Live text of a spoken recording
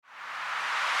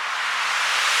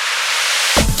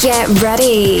Get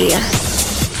ready.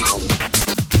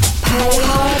 Pay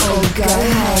hard or go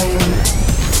home.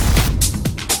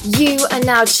 You are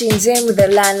now tuned in with the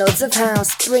Landlords of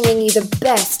House, bringing you the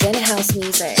best in house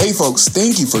music. Hey folks,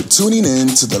 thank you for tuning in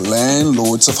to the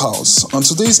Landlords of House. On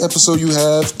today's episode, you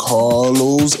have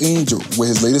Carlos Angel with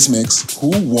his latest mix, Who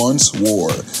Wants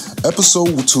War?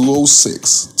 Episode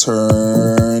 206.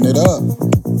 Turn it up.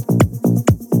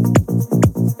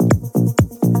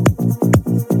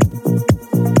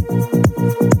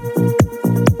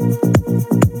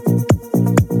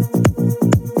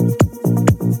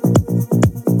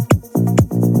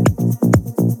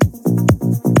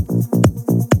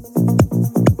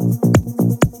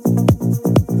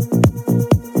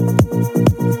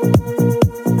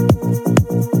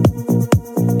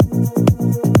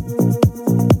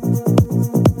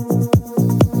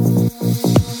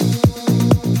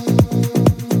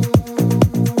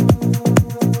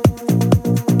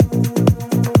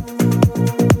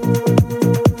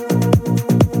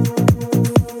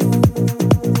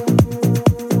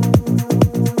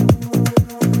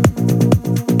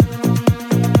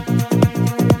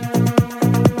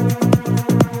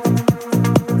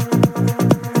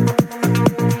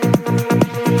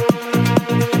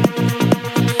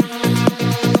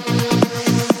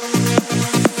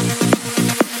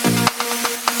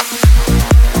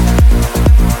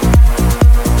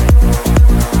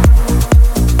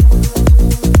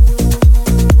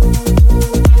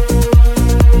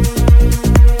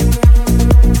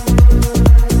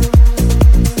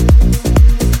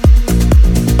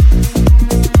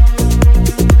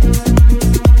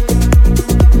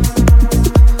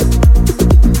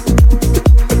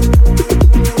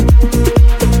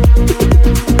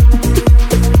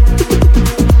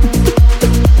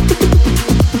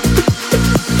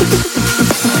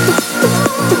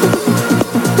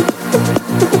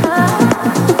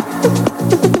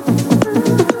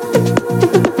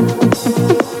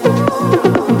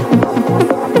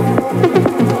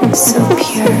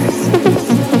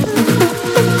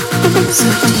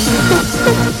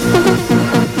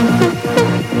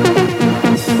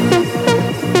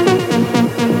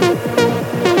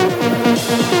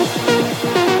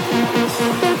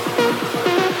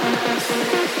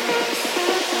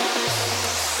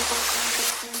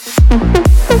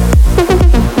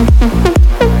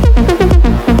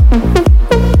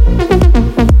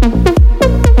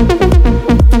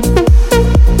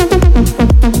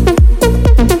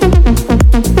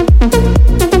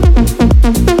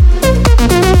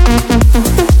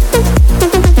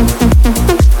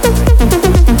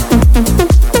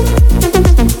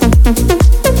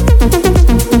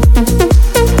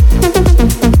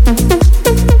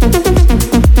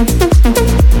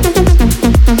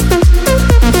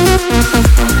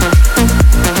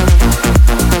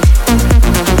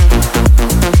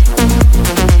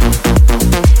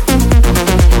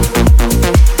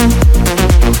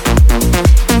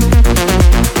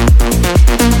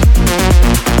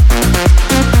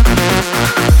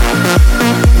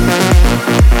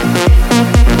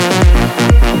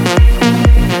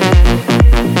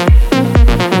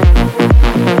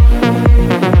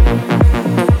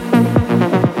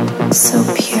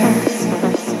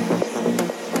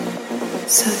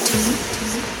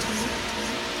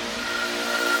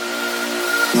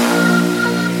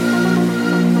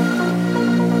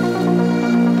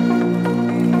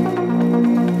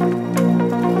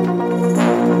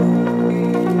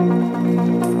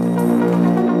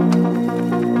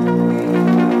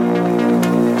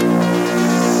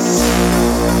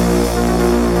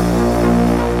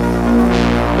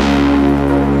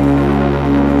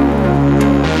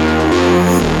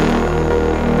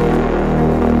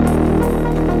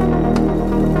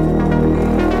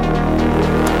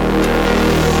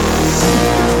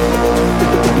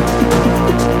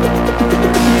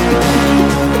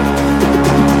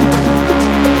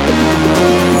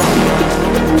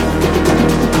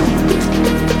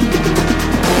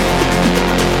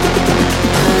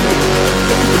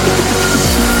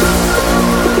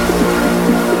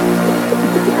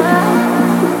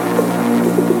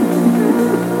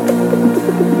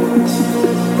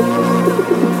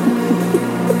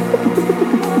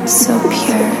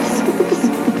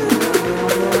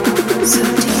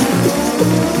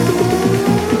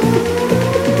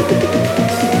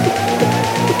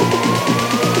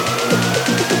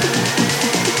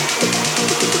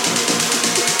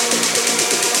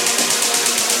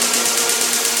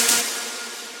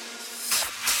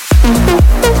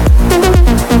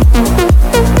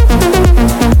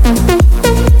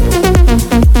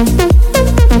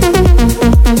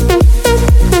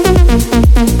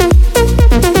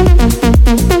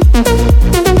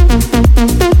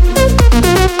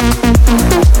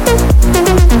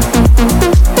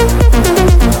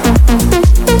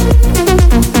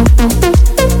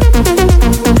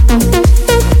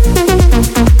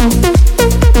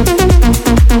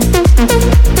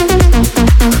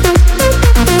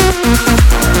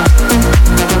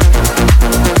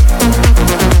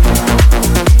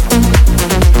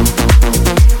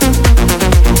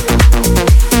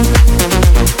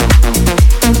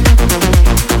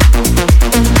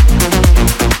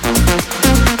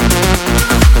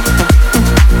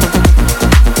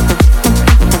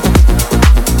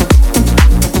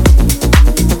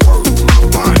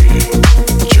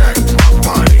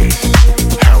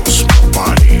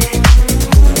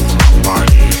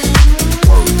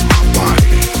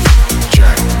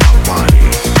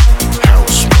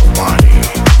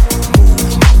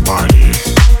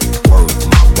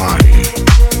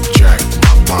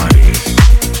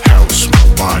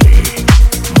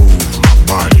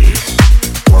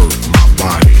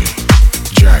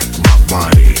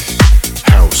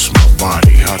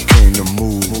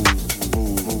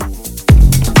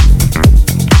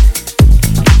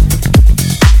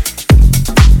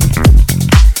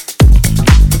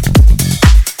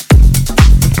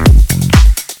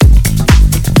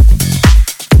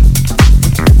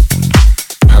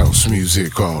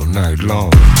 music all night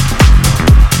long.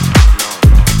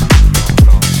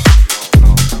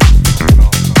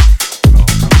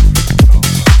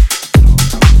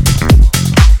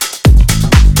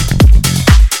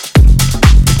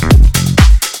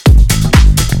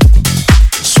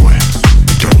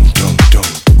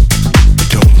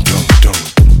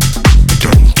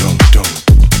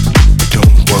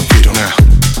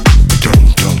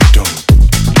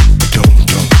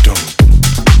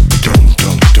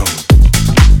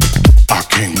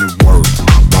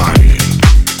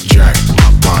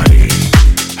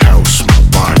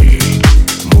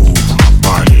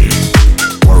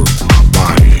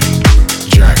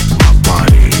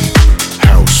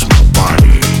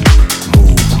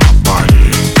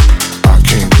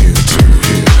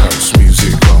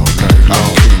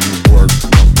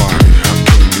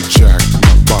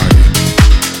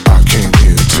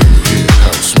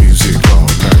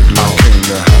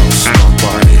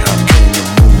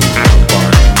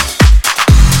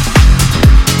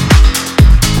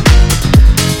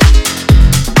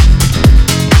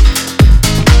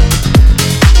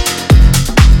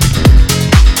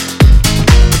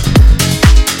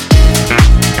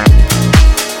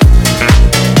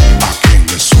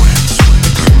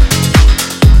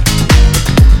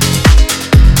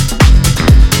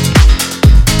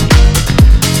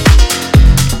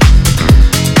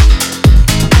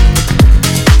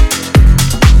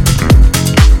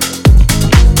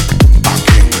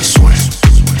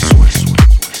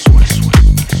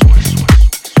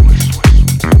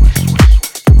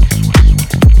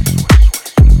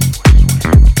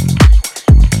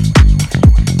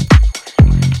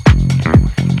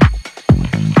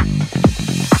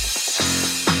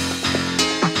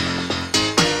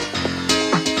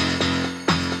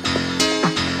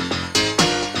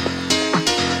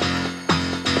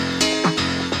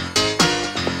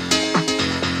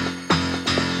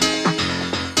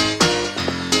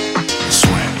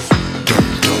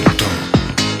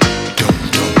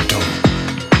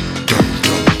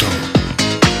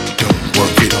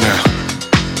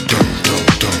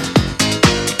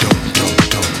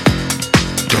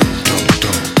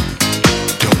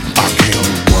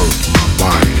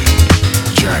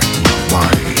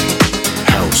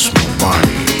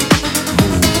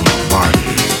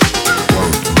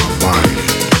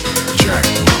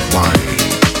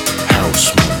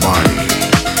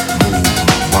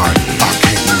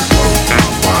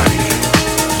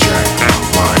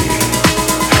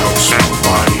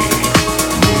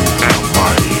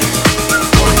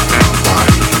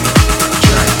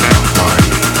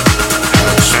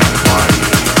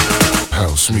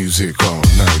 Music all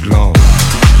night long.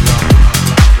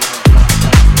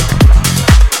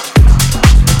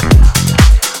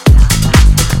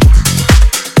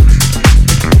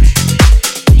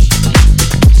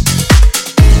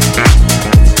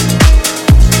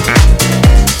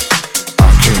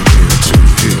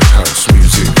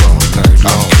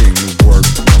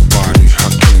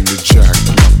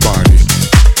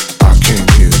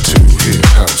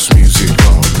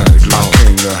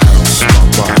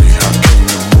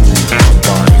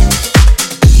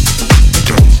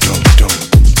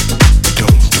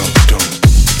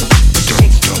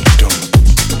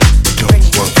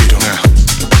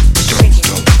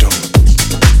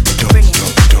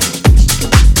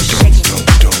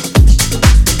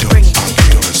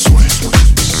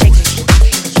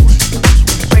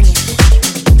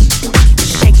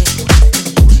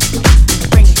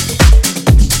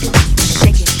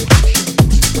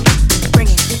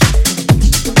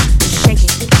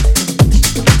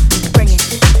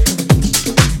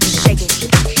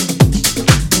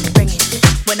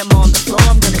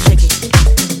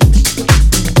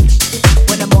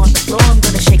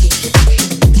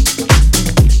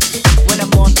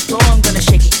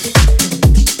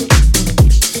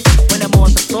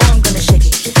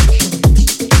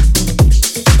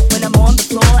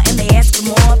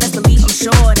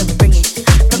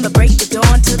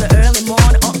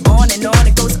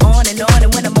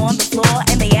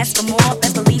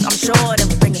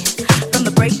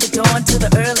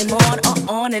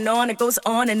 It goes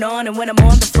on, and when I'm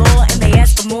on the floor and they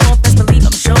ask for more, best believe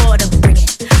I'm sure to bring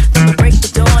it. From the break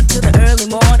of dawn to the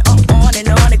early morn, on and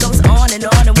on, it goes on, and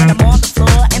when I'm on the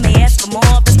floor and they ask for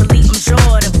more, best believe I'm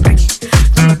sure to bring it.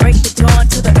 From the break of dawn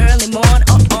to the early morn,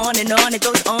 on and on, it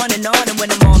goes on, and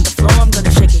when I'm on the floor, I'm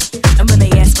gonna shake it. And when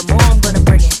they ask for more, I'm gonna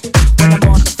bring it. When I'm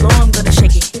on the floor, I'm gonna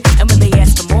shake it. And when they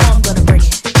ask for more, I'm gonna bring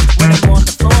it. When I'm on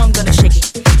the floor, I'm gonna shake it.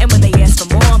 And when they ask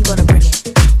for more, I'm gonna bring it.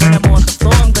 When I'm on the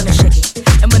floor, I'm gonna shake it.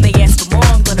 And when they ask for more,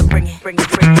 I'm gonna bring it. Bring it,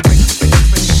 bring it, bring it,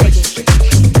 bring it, shake it.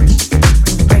 Bring it,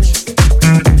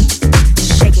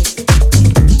 shake it.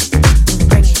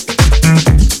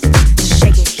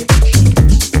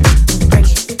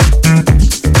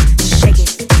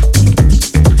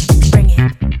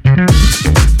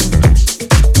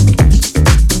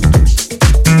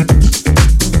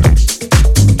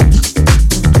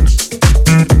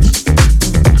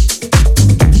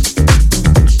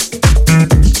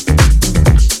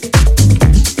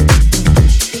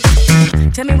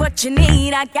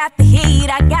 need, I got the heat,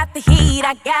 I got the heat,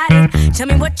 I got it. Tell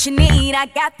me what you need, I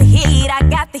got the heat, I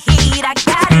got the heat, I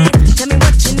got it. Tell me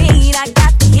what you need, I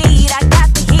got the heat, I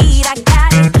got the heat, I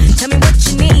got it. Tell me what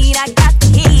you need, I got the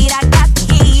heat, I got the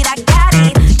heat, I got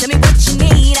it. Tell me what you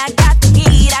need, I got the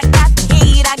heat, I got the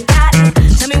heat, I got it.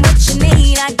 Tell me what you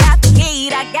need, I got the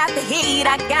heat, I got the heat,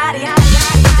 I got it.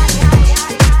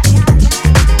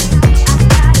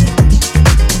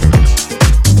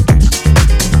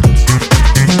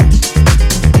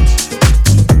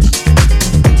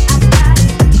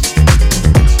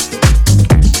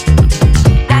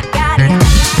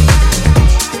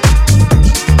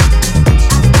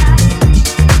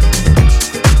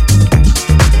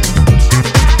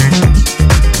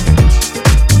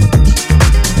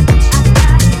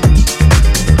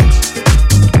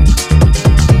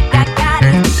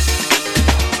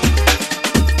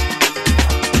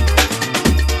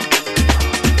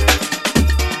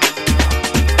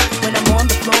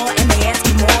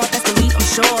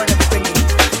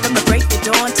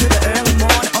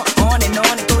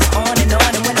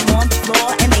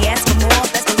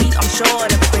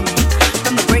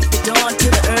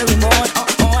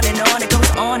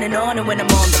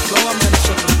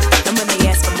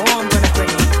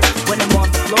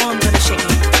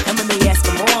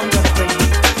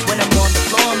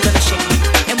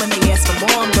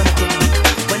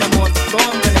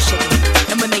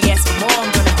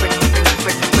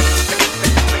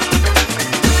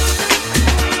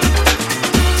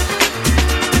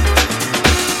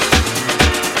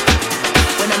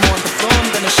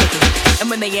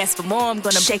 Ask for more, I'm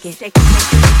gonna shake it. Shake it.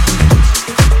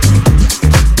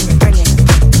 Bring it.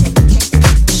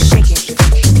 Shake it.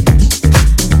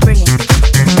 Bring it.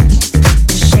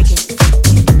 Shake it.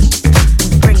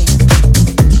 Bring it.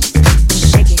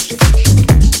 Shake it.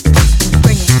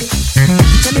 Bring it.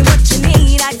 Tell me what you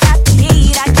need, I got the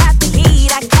heat, I got the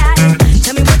heat, I got it.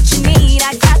 Tell me what you need,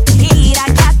 I got the heat,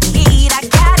 I got the heat, I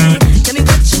got it. Tell me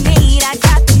what you need, I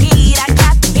got the heat, I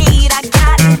got the heat, I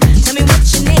got it. Tell me what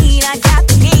you need, I got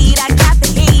the heat, I got the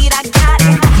heat, I got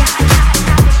it.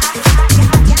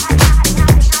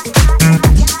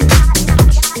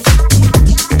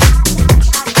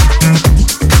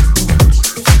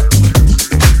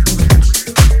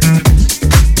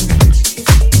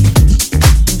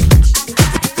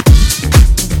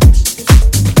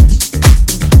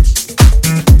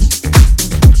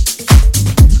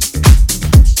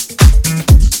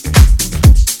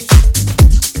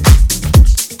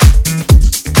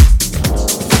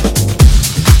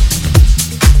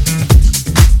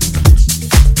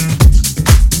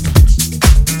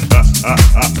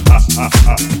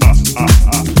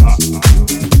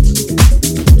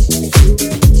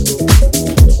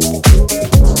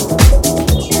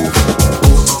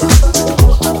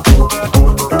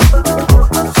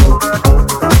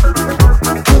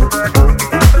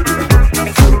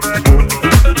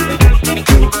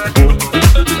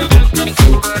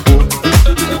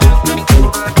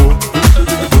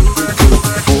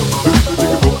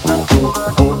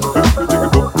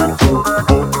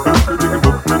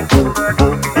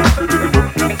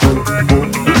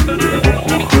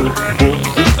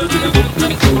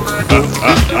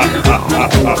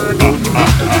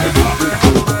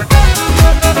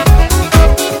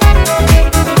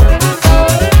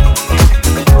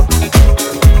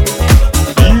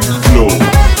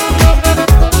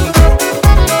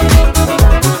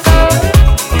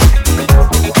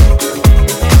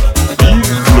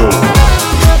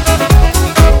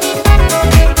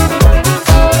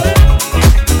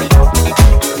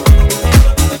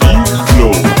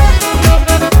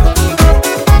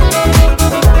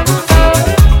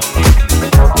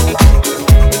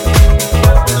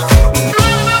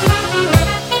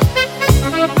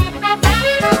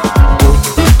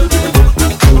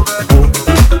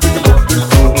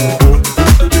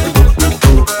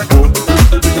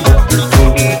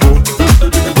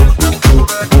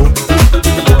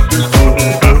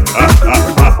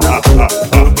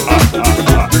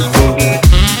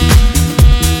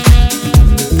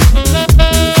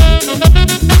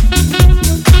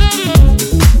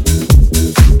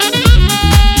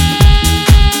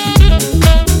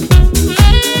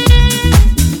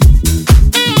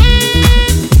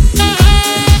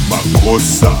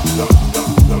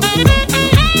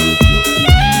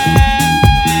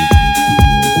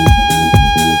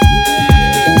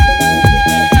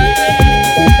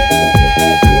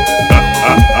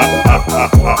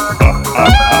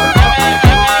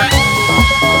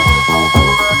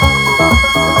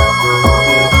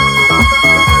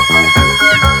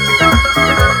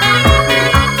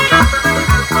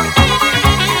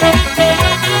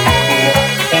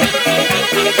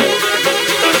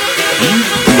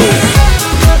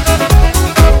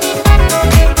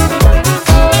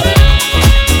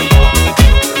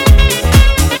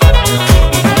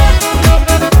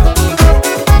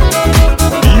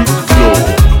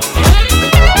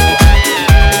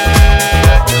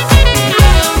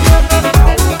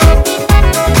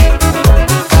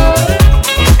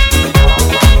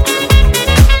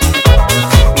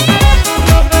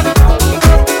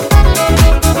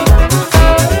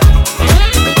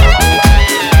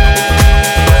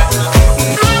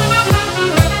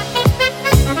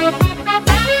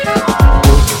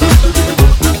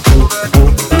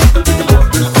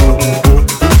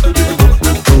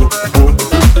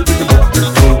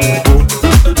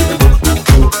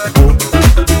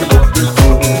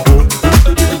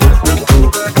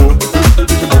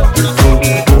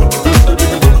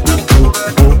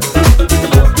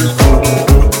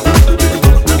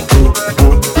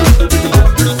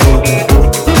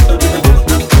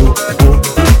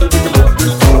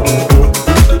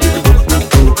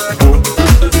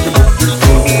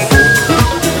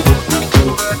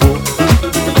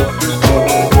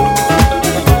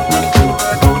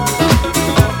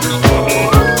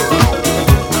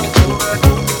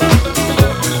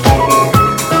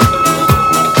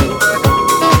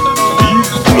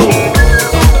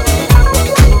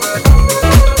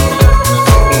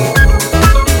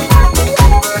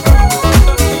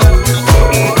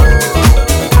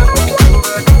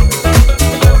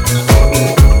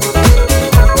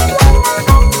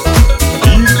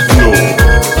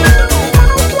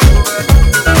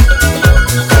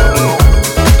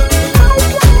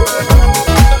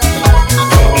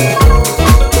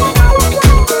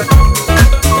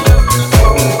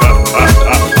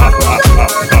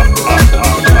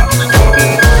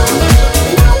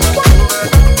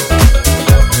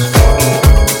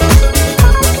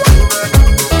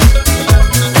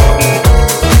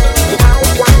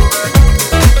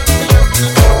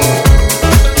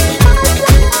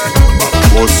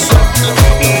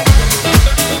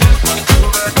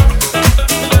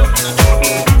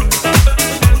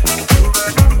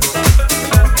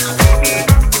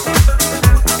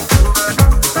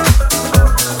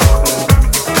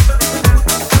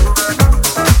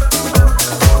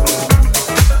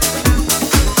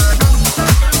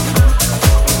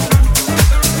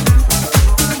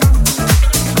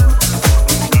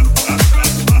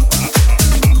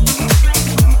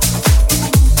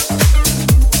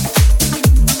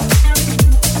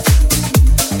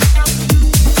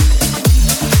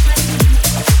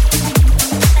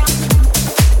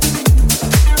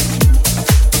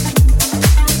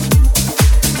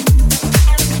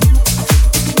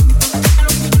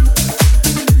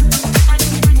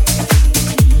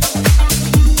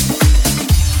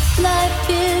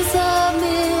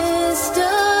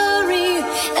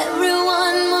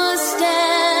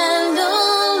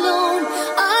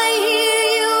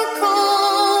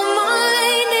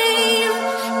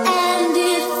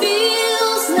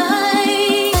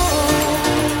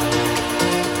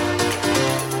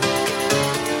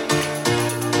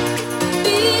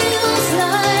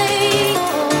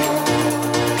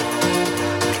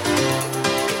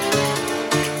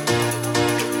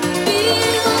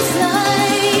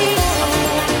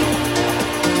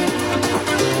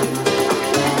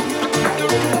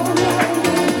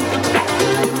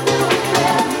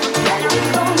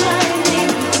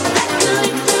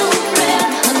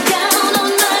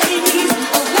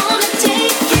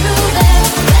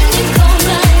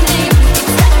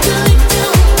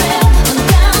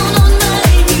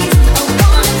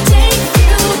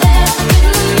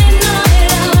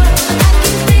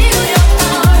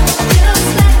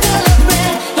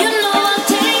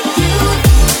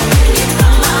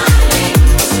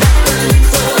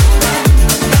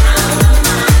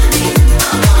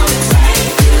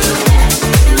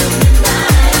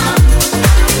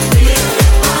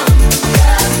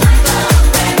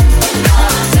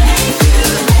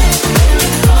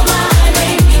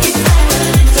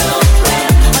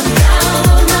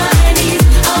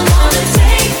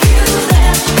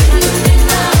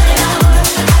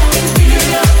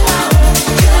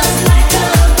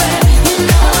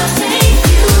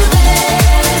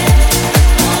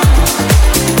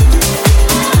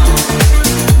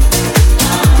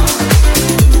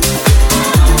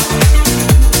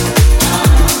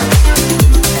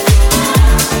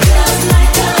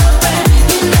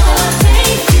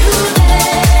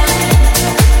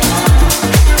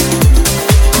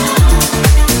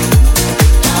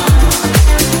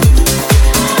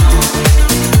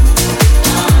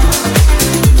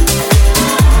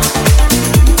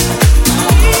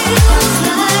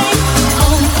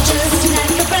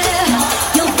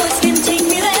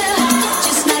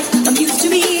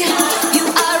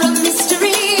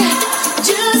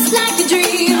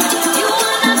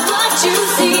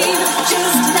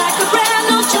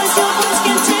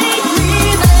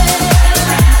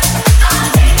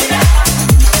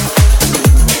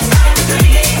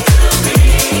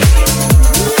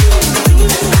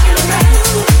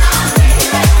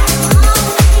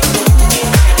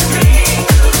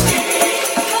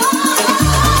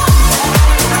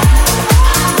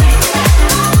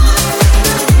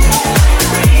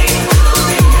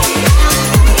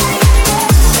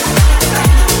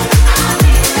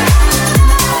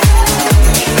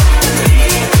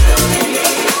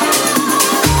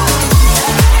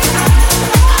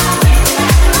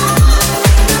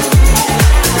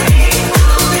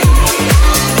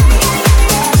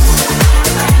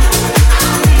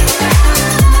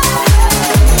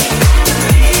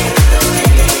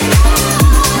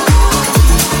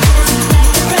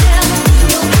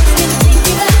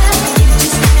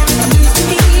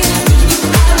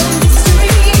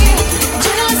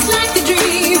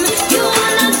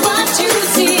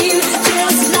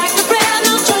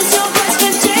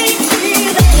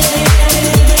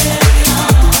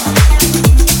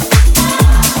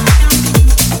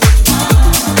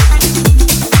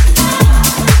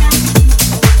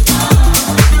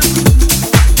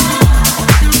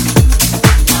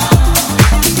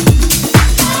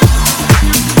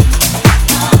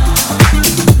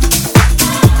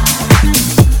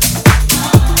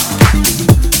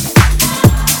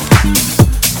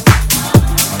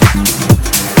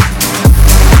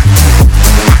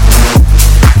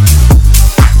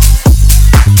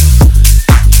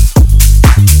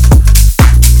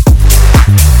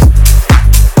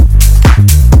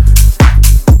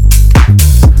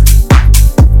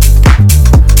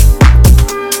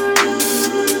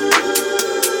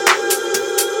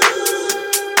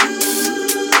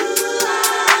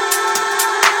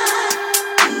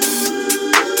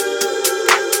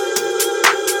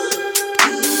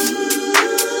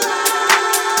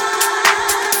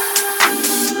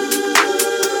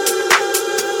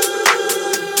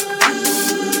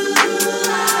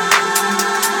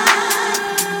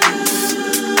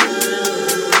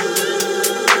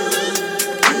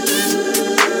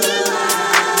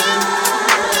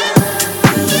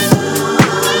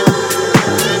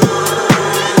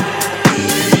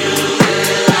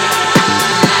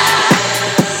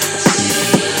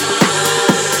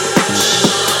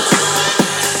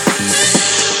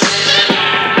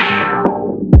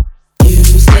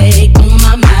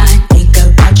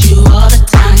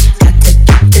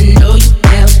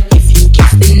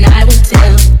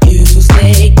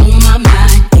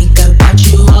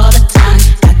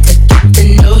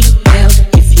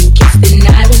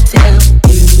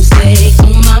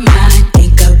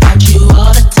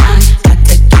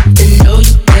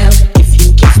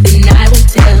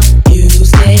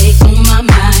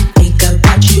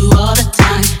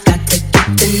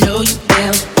 know you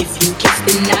well. If you kiss,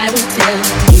 then I will tell.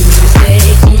 You stay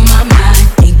on my mind,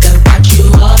 think about you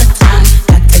all the time.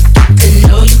 Got to get to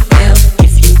know you well.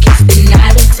 If you kiss, then I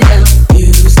will tell.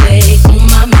 You stay on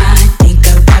my mind, think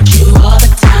about you all the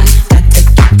time. Got to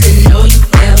get to know you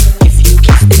well. If you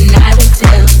kiss, then I will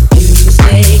tell. You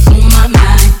stay on my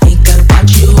mind, think about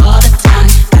you all the time.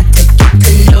 Got to get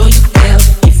to know you well.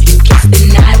 If you kiss,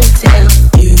 then I will tell.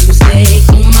 You stay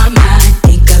on my mind,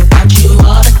 think about you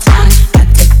all the time. Got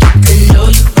to get to know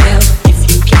you well.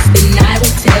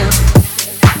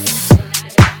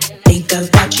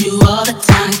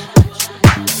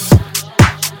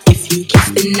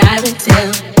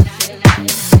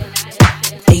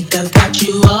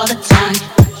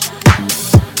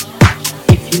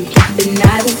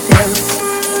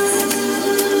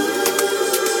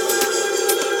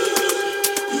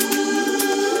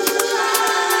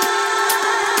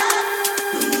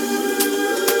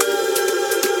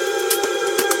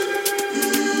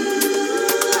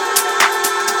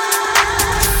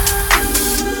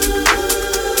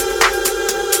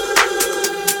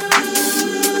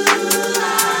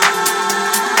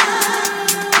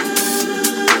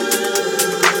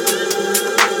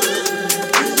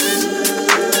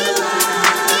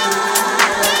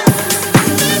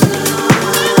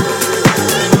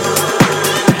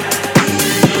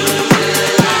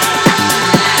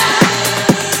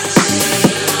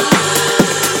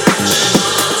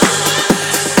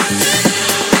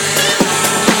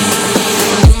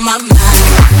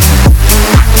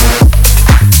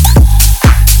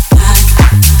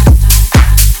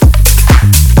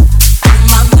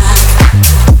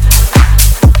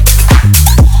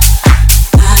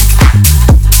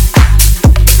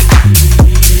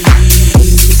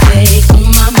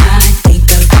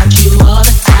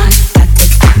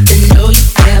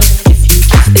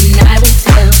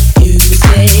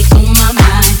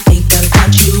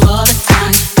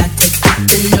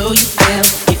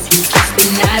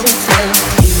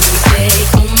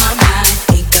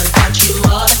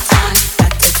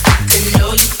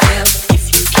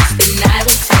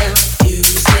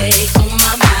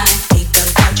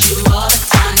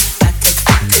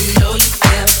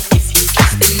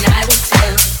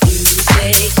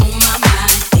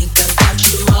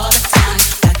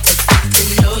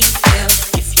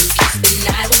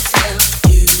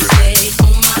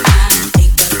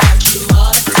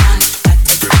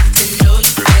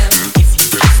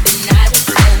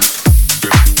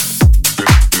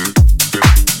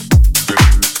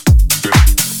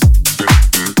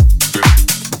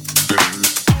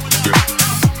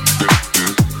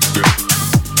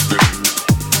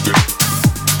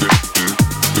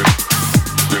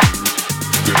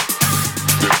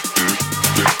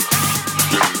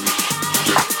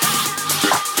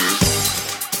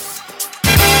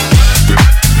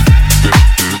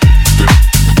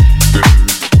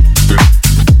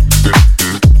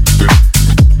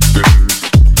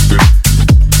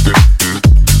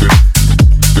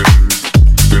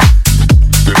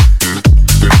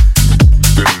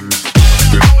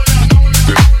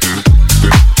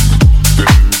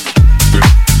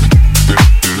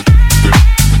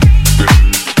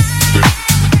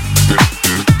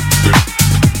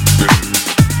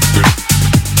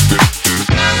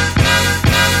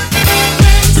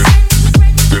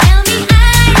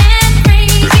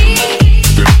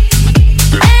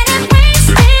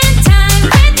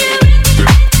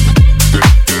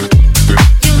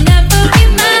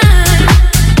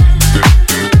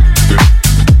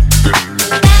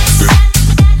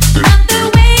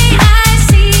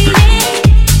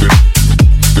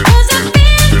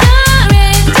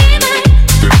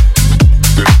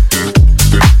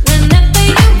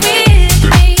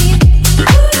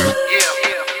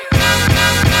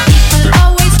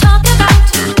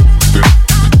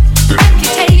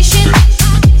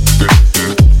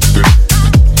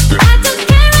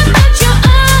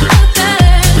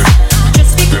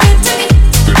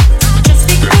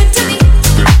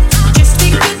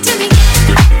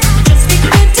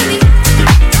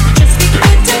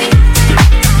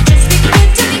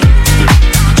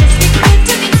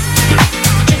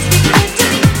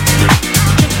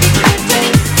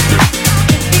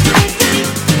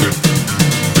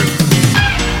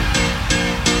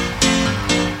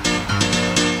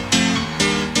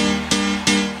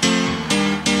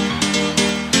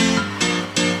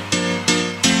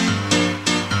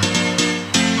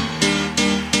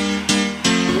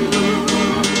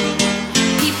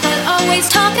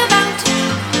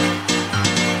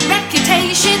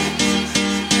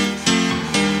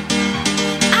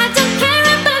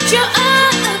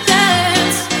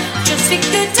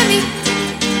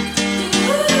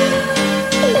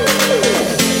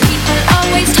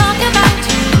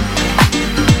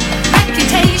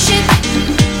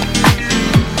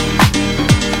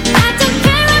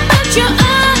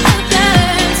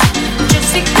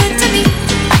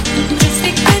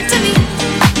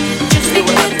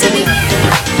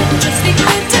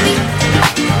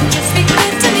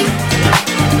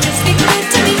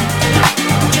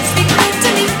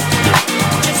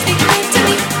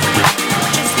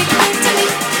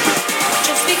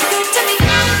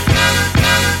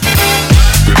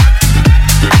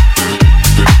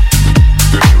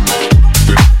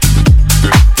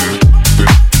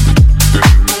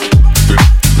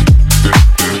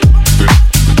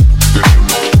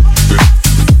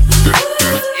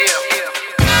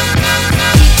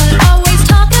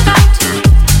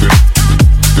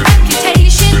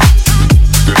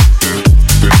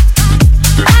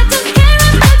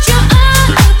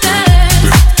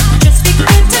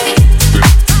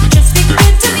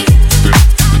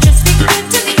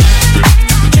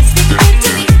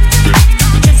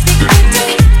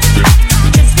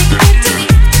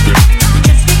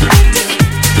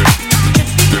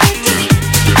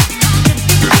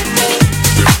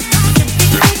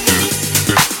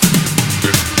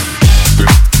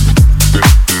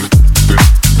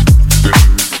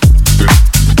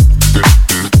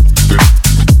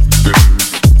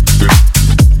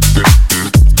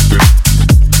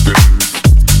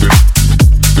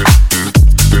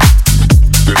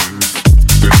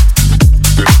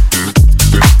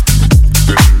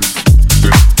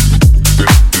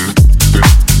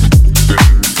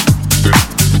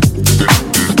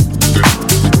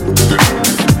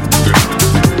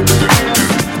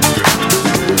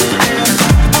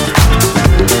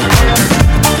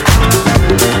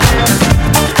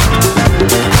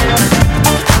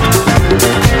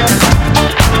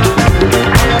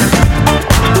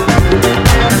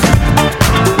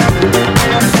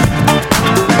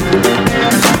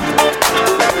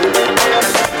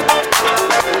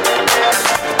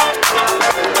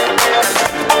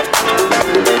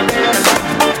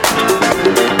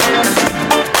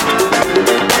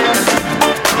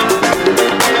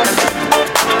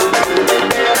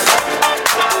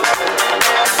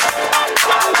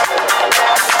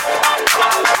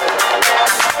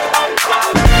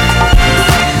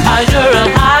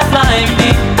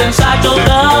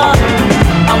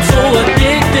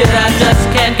 just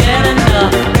can't get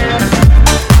enough.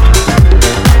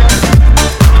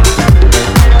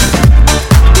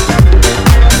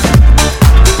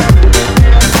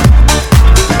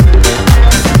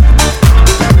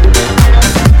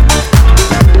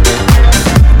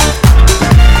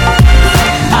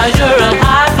 You're a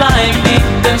high-flying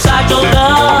deep inside your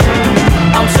love.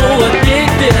 I'm so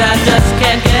addicted, I just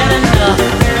can't get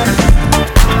enough.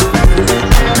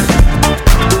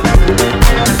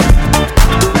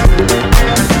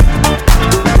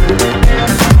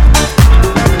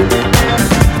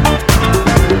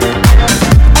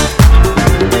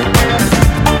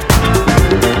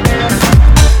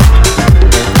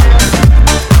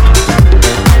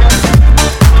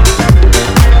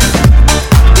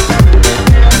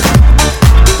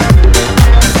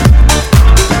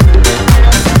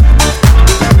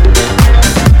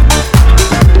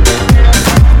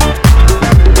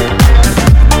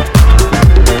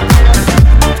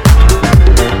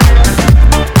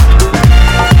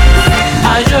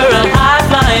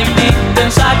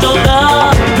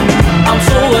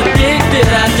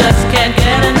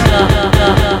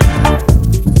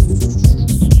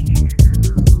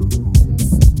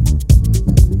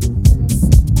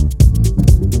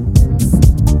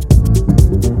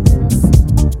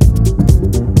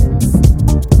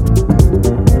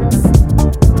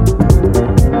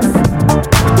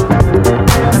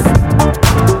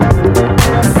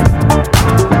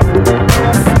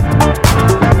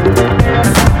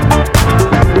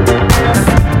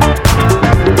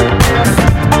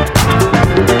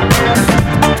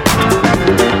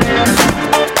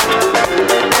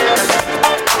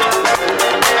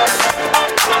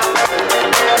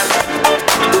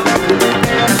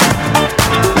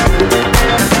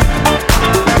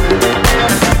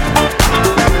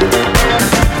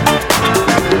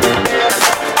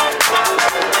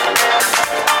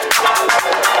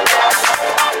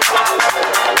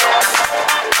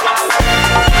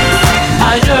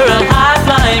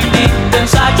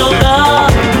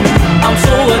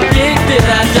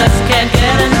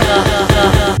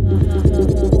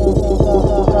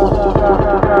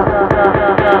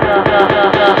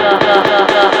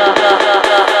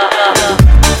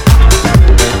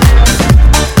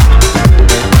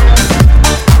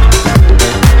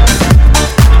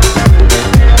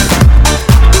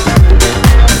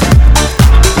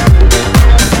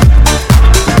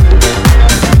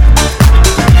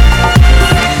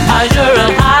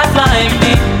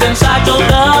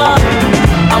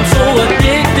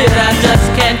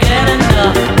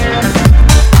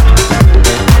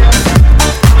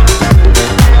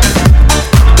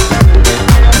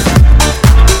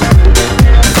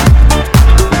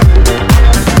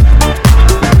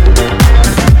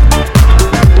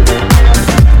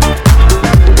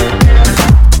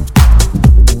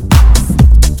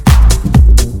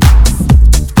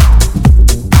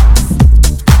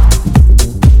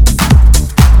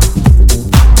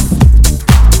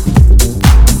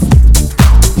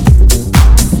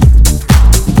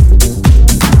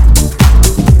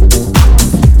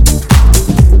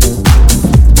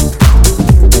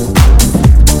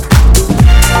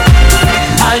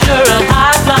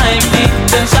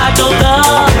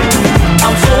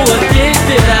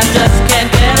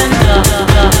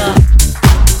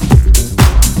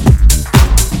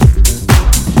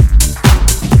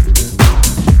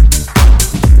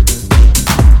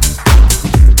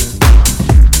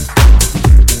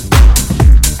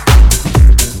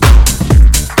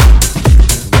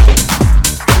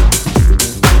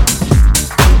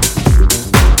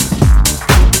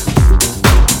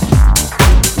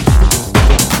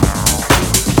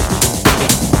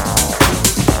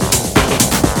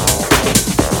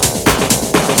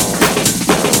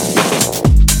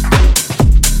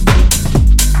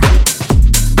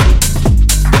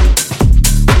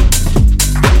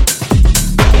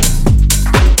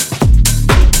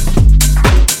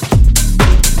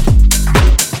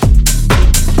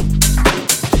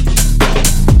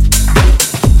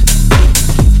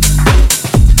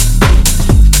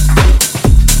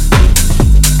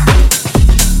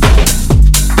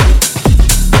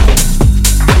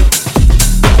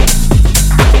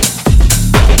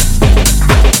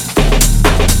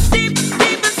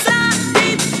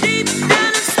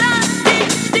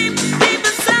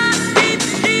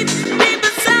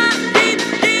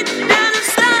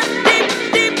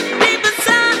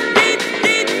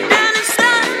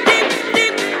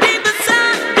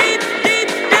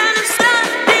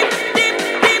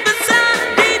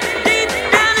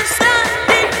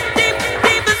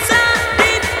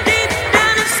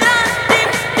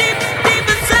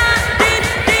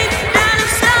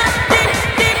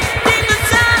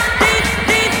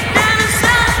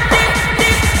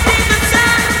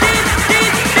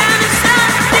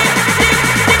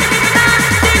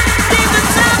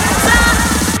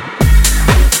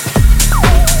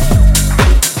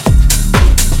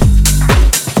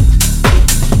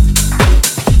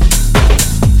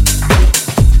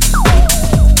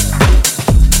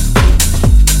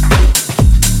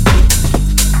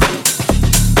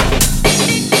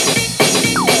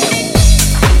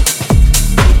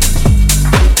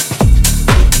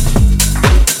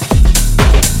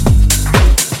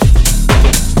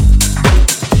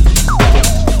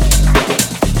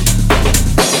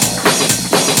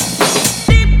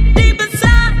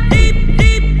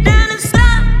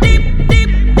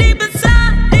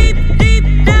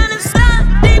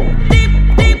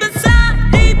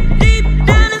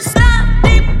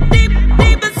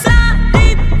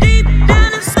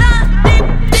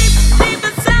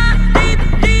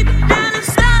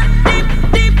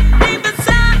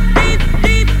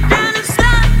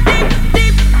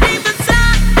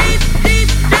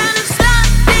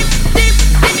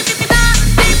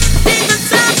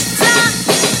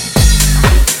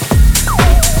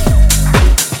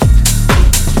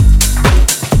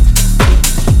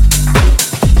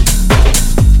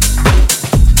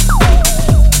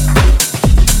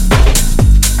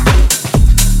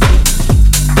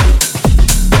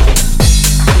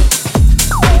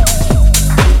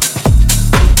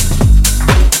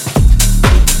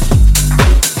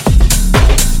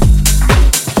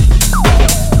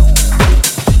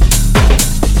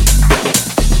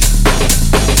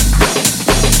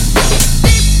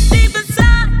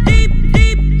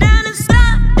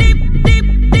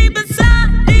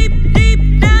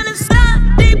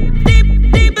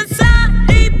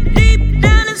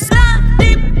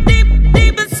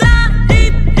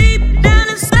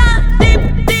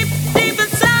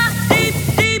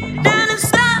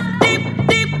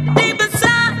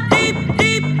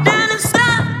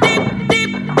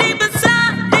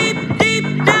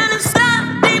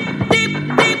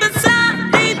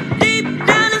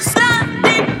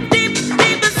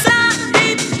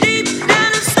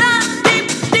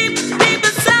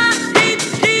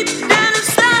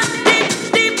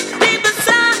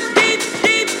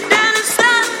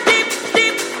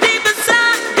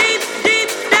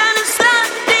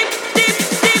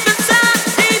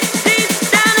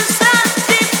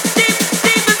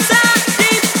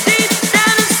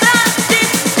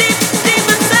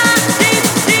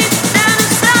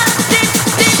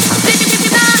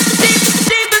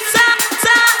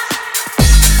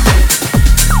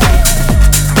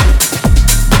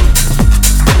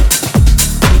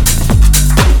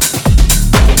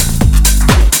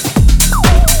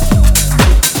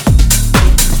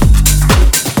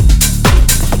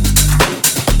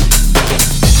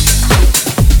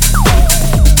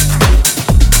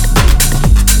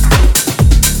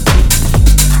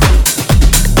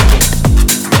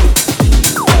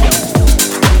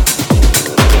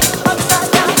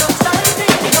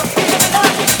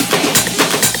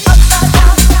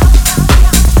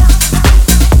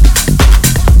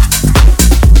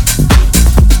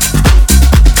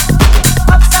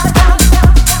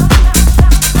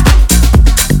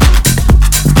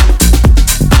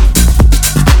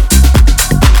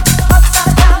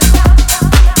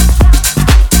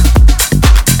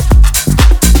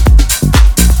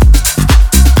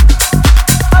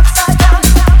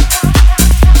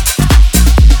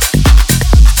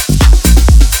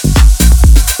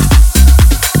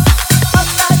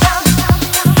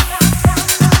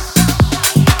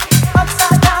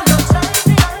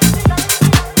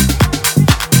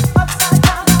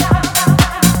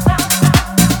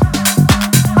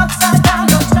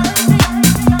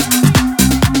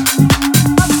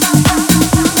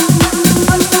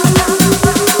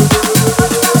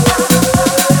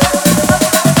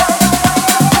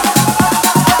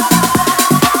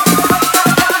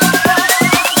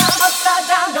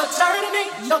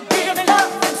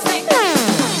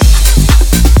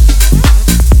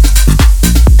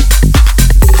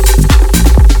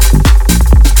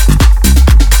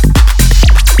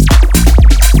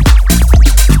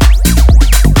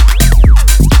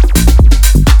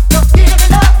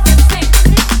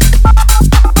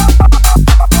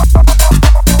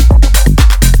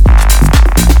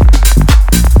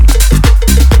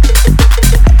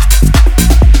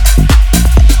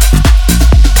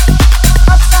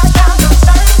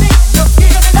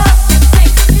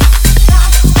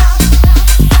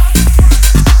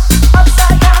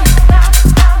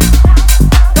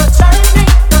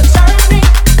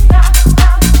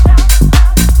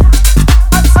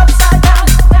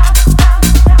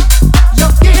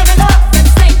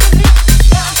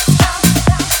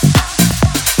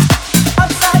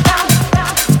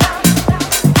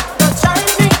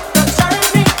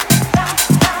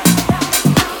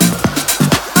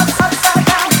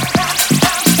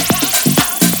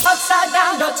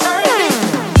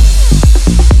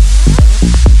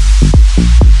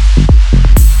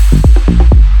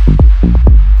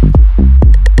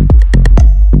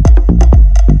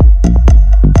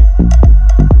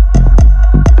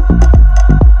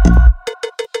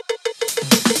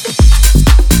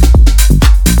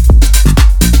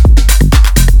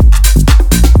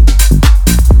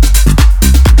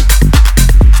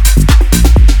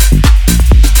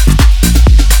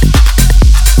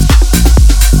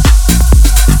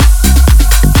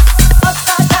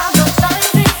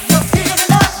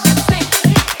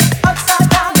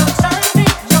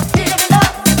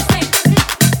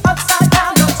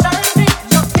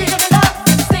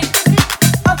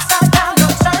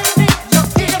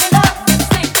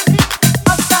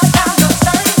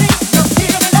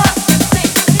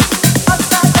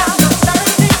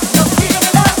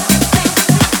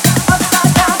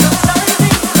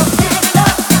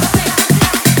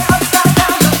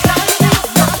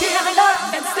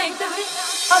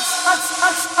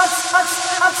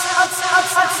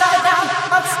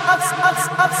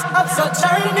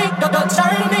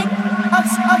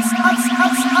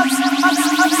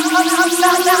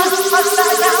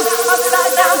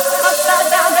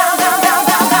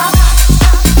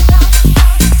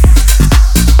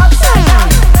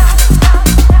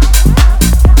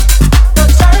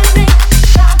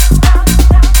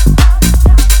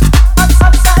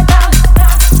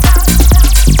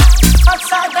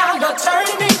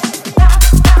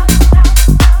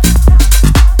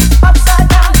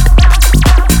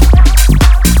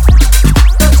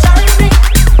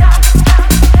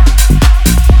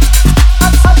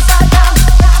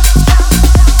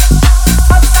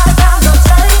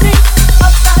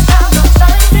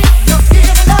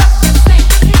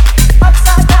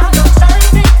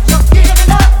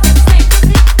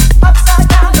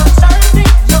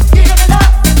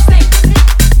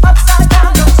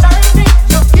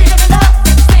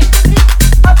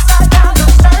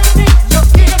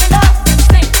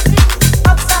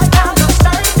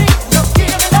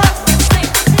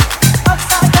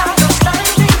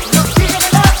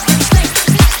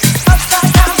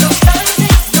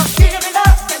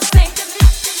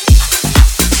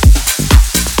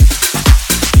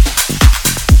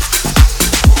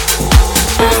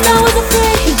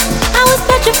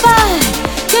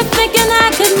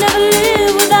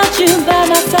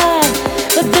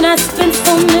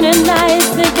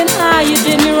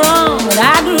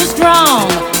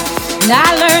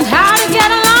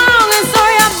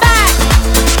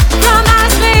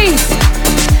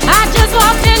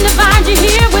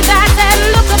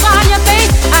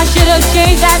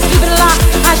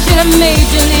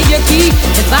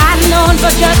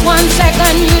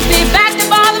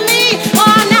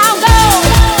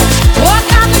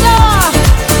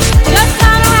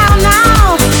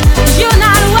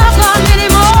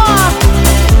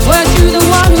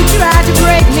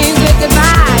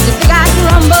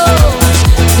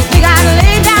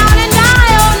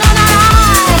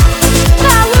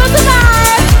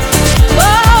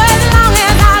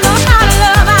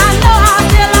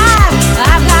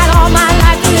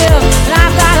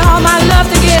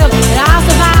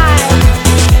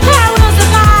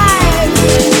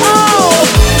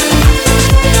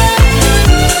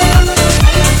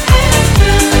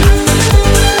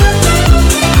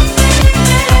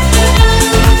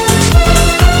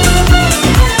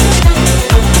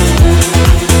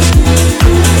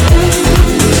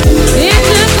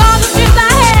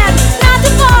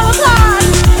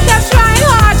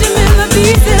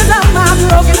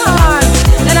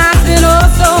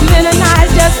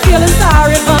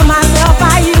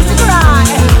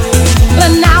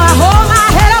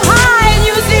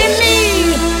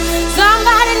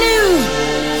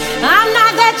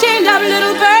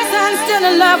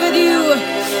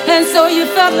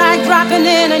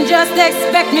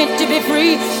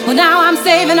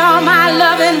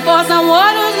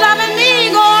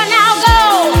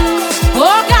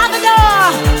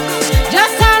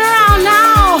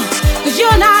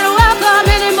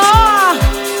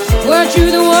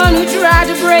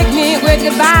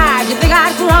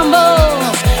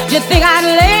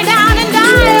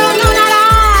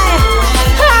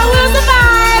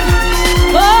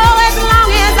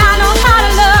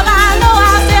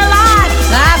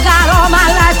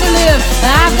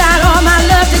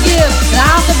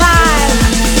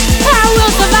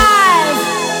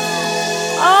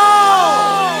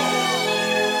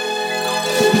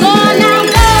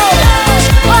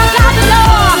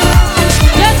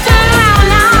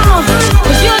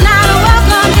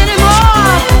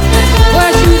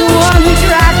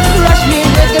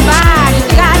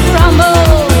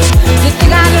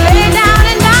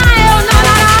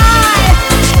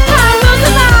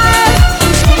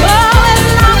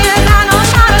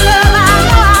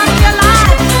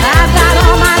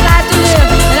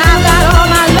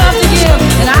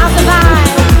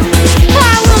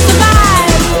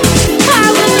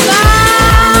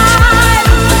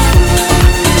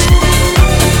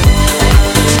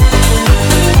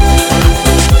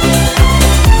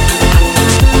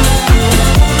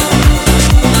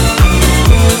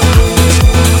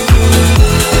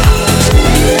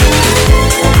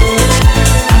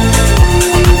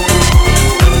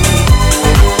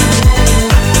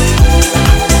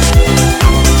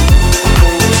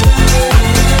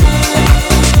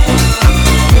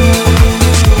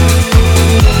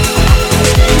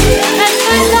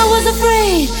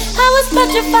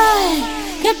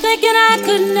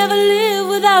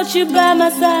 you by my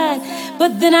side.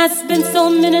 But then I spent so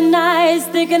many nights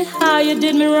thinking how you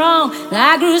did me wrong. And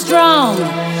I grew strong,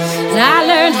 and I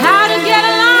learned how to get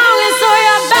along. And so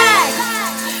you're back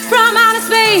from outer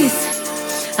space.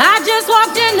 I just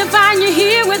walked in to find you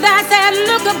here with that sad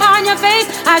look upon your face.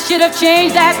 I should have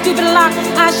changed that stupid lock.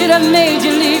 I should have made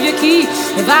you leave your key.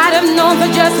 If I'd have known for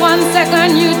just 1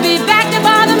 second you'd be back to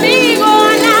bother me. Go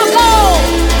on now, go.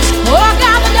 Walk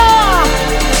out the door.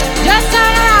 Just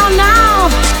turn around now,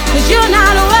 'cause you're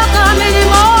not welcome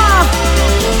anymore.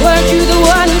 Weren't you the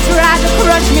one who tried to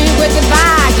crush me with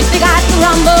goodbye? You think I'd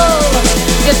crumble?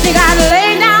 You think I'd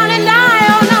lay down and die?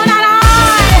 Oh no, not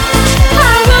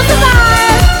I will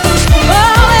survive.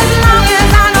 Oh, as long as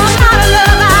I know how to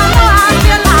love, I know I'll be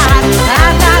alive.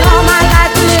 I've got all my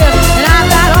life to live, and I've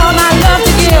got all my love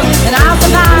to give, and I'll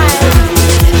survive.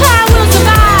 I will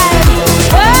survive.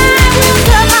 Oh, I will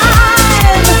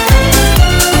survive.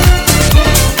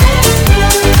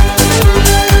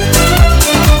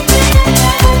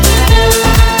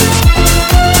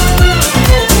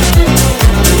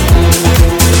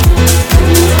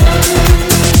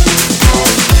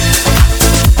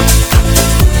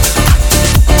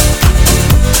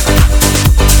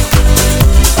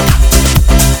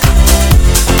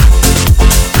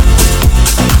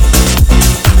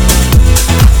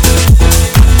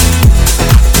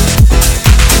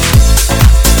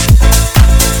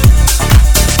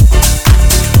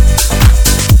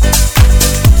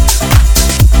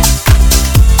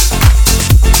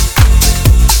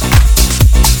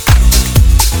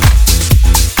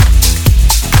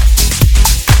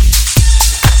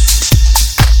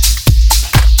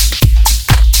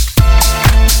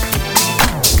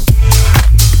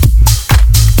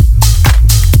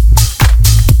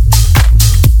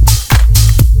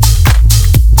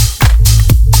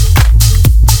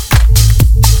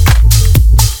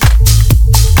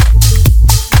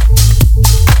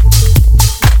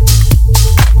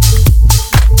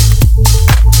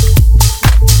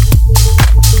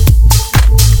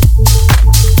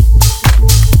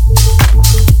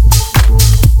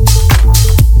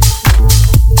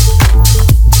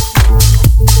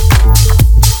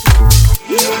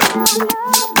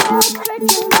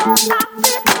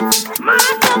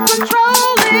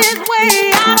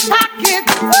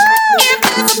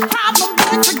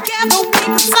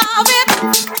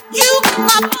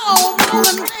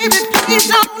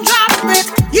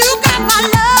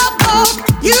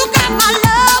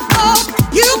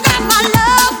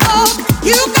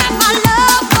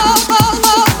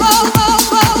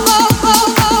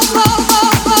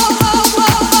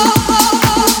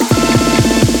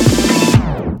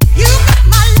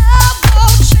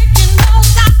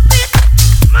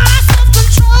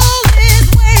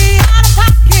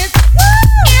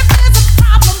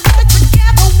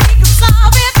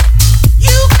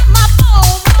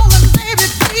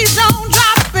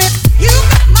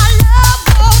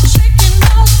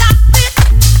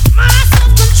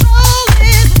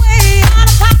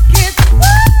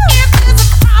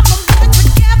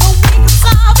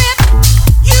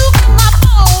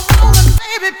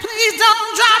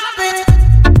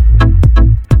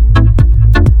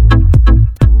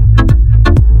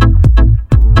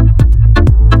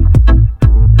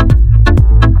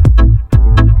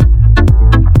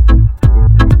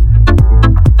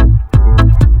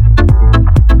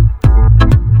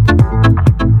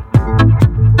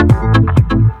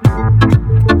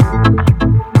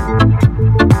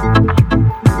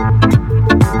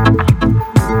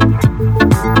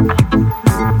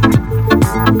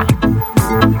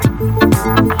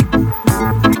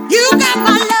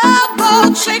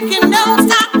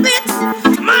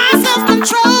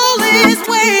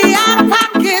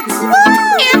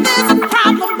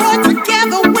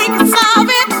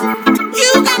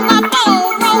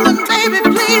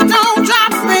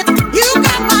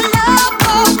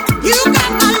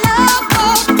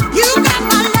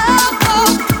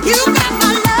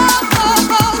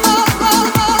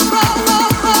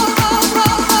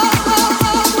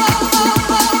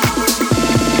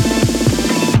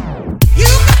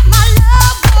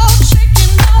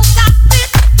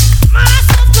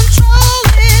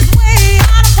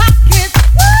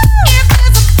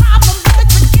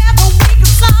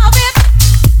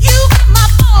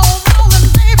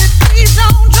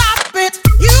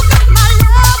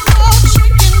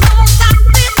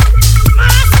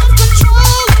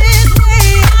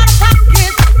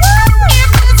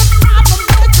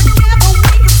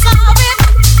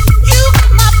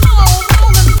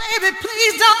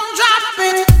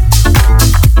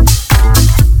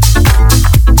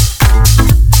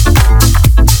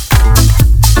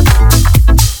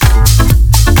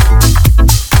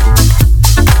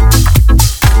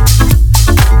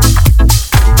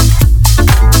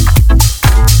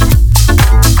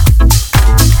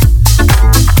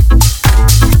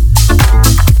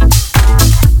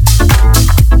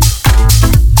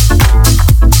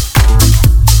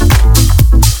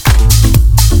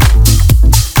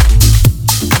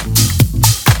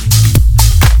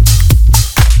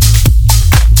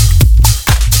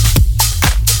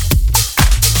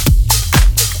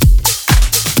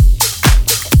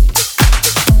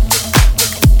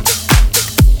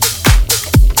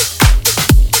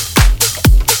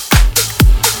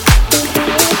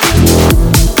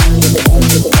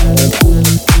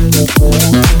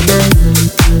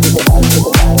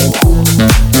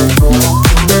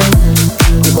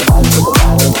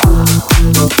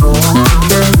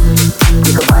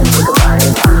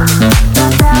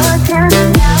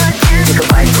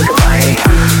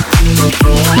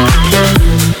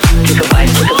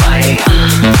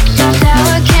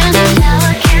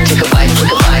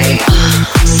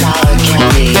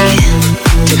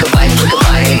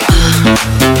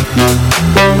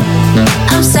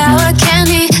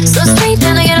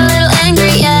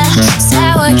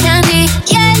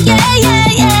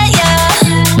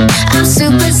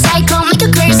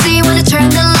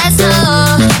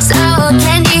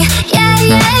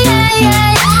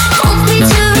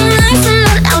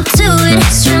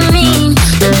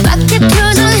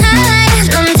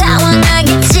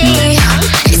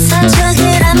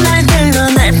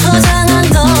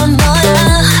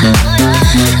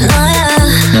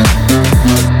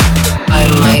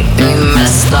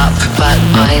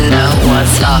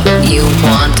 what's up. You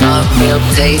want a real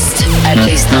taste? At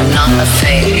least I'm not a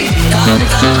fake. Come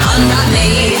unwrap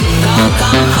me.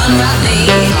 Come unwrap me.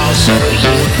 I'll show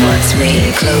you what's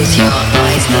me. Close your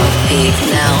eyes, no peek.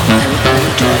 Now I'm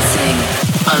undressing.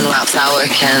 Unwrap sour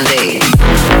candy.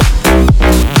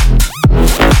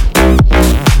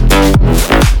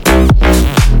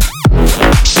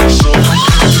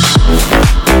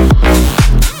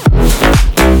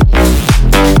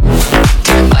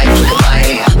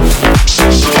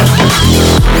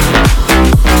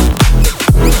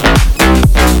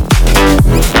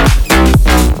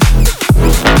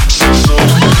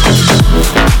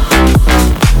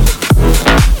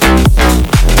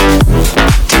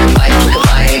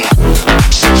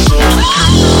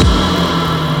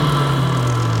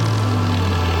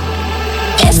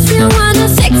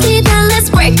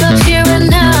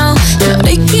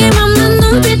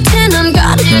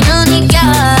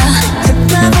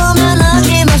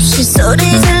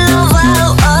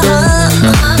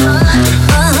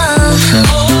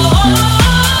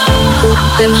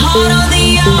 I'm hot on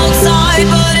the outside,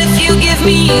 but if you give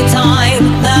me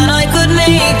time, then I could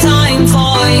make time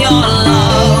for your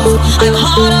love. I'm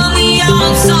hot on the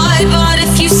outside, but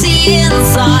if you see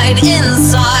inside,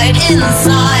 inside,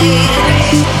 inside,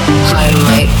 I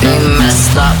might be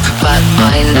messed up, but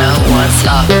I know what's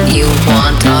up. You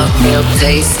want a real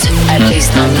taste? At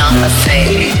least I'm not a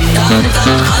fake. Come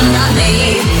unwrap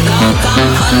me.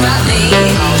 Come unwrap me.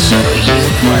 I'll show you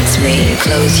what's me.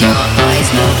 Close your eyes,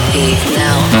 no peek.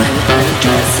 Now I'm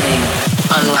undressing.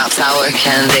 Unwrap sour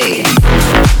candy.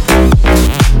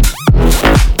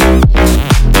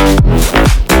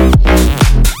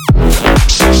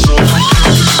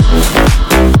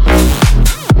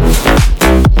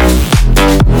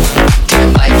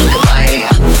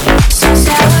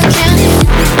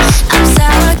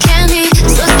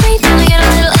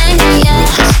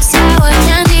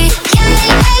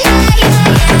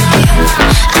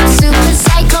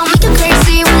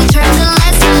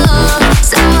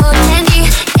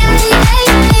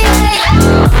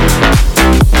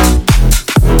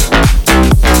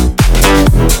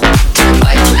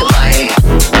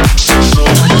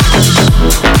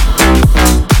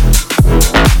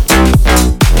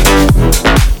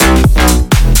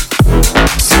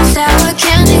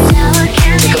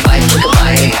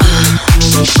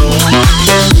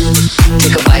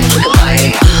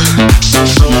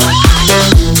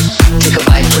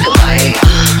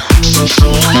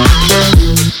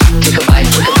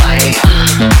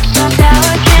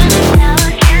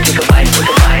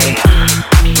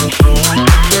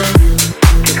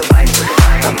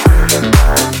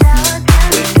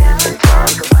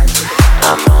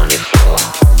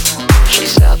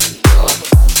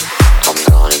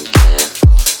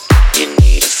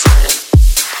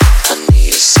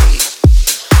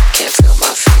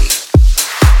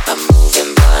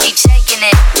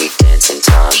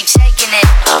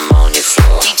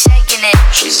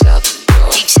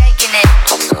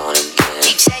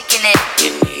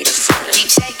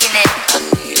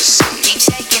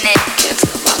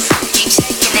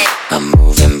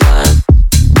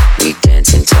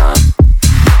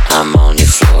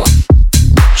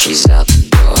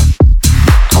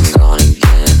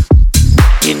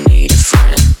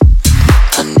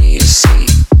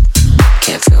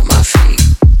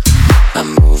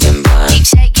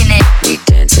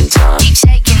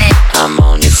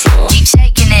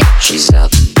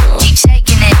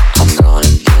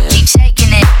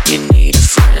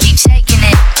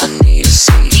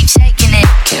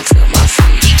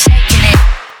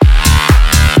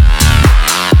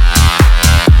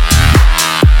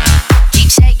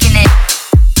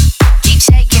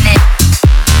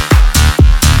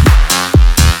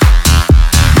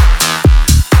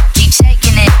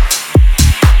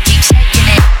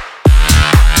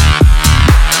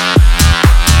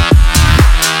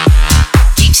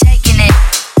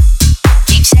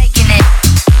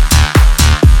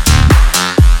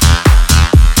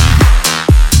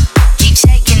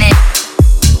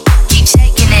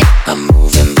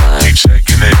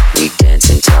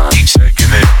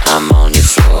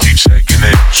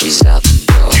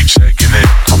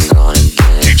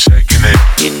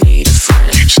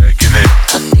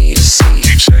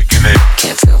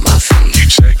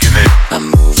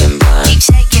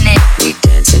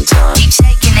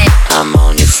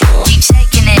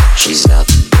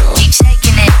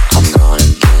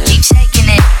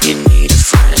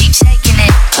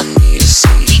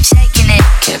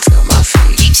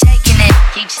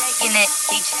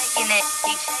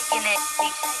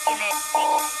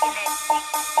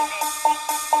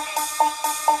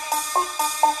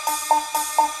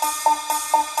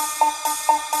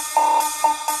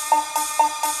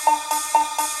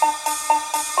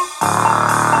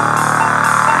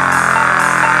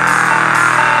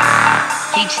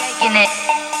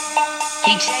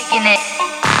 shaking it.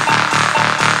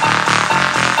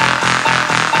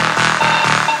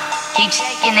 Keep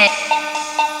shaking it.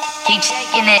 Keep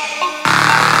shaking it.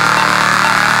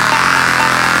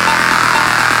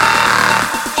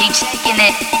 Keep shaking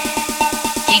it.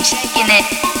 Keep shaking it.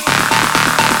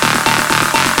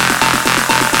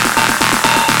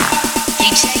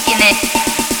 Keep shaking it.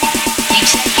 Keep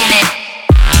shaking it.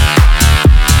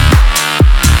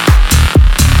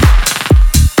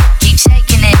 Keep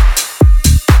shaking it.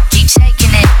 Keep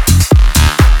shaking it.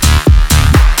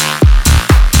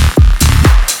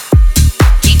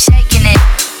 Keep shaking it.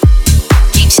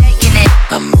 Keep shaking it.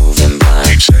 I'm moving by.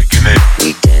 Keep shaking it.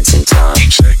 We dancing time.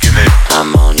 Keep shaking it.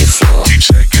 I'm on your floor. Keep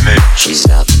shaking it. She's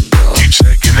out the door. Keep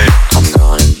shaking it. I'm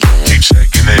gone again. Keep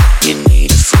shaking it. You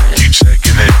need a friend. Keep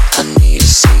shaking it. I need a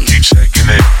seat. Keep shaking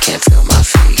it. Can't feel my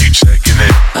feet. Keep shaking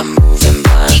it. I'm moving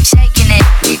by. Keep shaking it.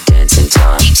 We dancing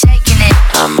time. Keep shaking it.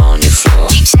 I'm on your floor.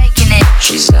 Keep shaking it.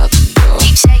 She's out the door.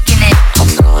 Keep shaking it. I'm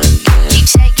gone again. Keep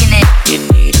shaking it. You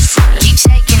need a friend. Keep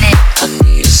shaking it. I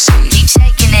need a seat. Keep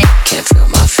shaking it. Can't feel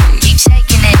my feet. Keep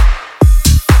shaking it.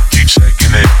 Keep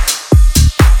shaking it.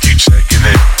 Keep shaking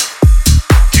it.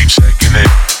 Keep shaking it.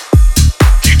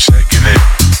 Keep shaking it.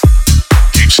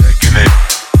 Keep shaking it.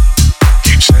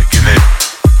 Keep shaking it. Keep shaking it.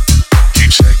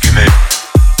 Keep shaking it.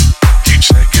 Keep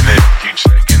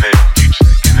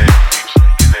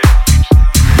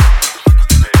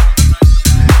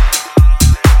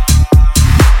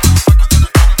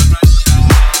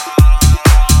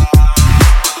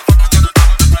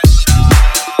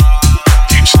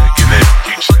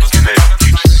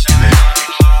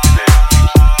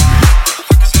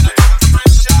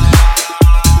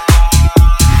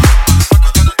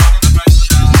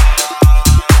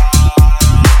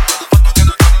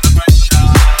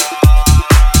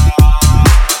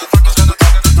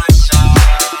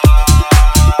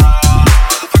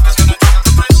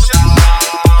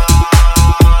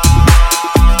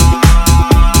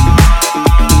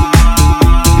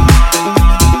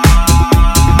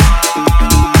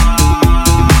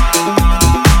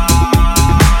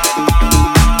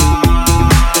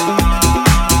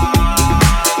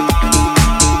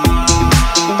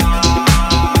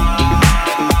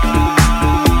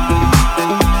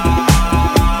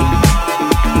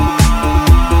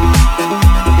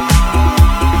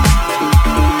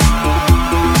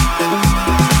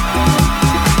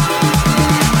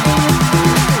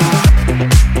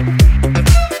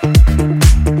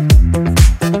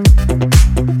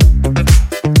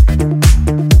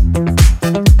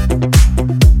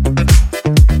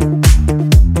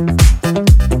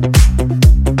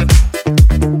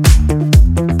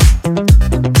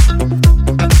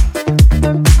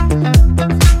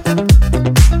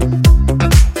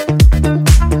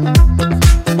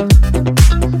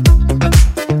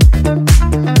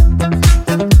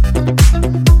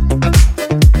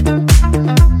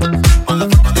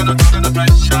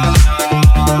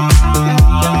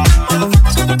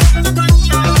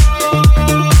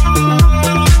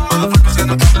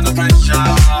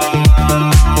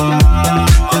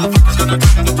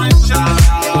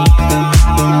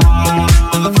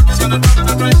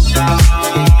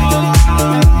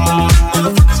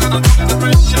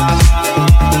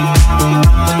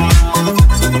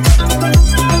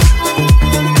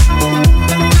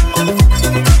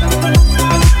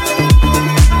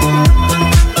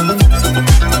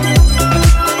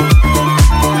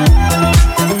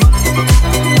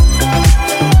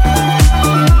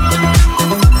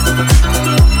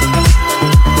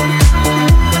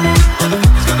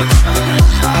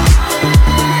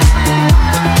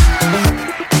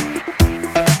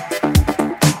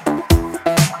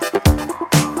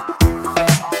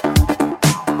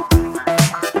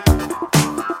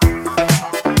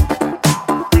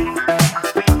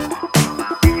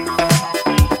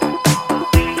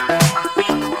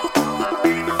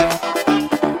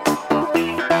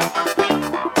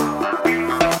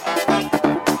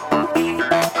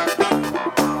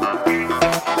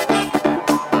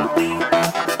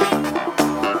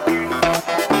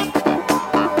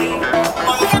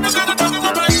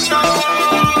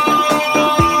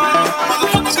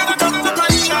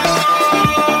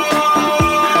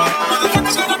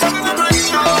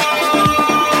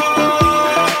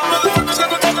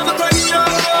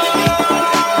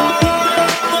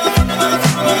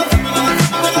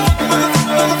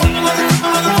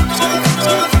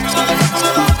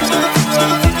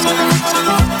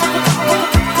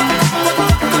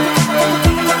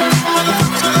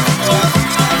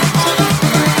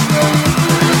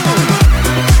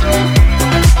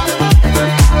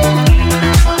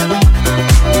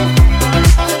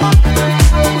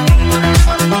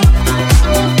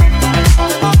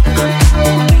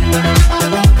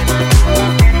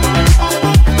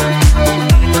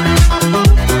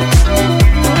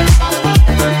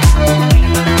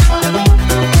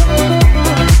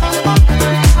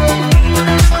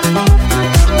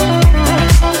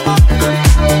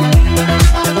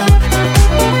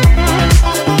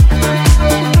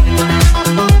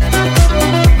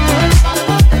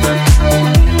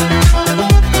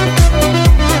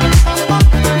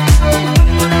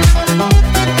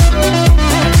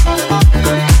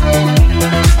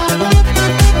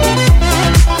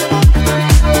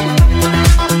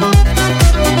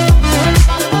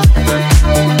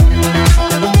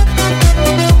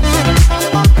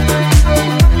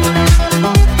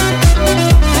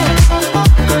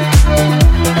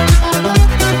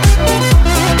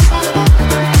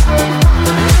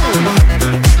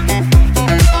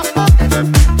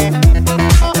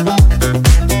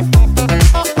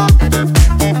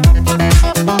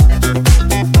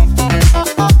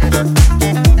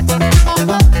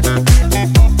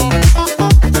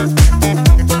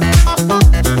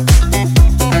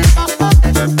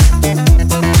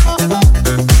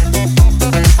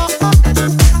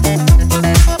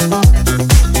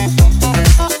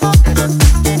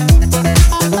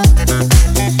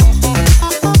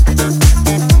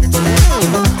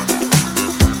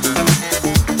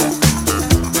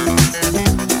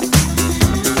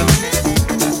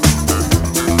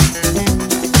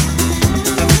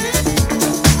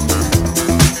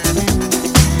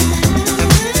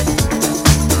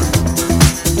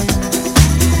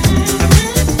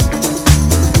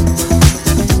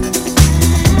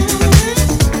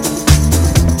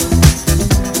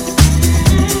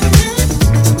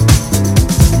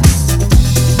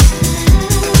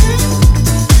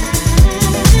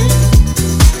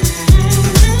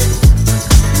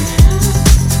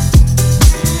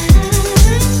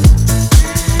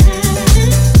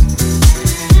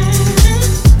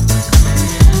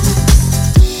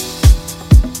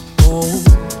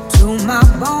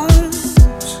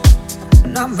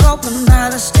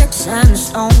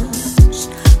stones.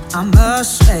 I'm a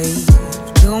slave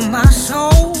to my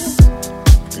soul.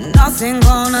 Nothing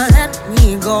gonna let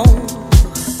me go.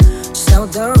 So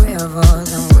the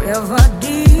river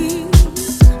deep,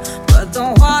 but the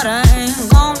water ain't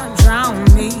gonna drown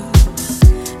me.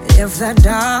 If the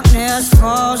darkness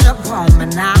falls upon me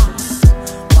now,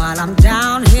 while I'm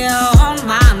down here on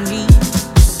my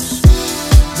knees,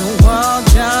 the world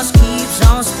just keeps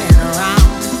on spinning around.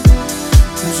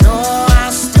 'Cause I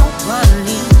still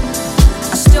believe,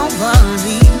 I still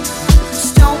believe,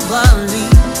 still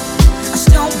believe, I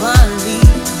still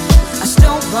believe, I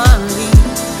still believe,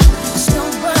 I still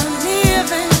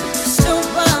believe in, still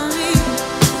believe,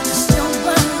 I still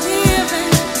believe in,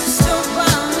 still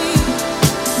believe,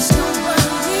 I still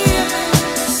believe in,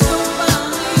 still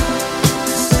believe,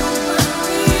 I still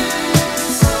believe in,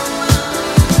 still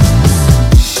believe.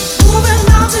 Moving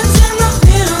mountains in the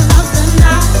middle of the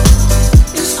night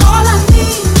is all I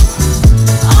need,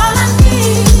 all I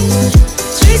need.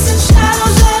 Chasing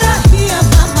shadows that are here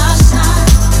by my side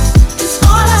is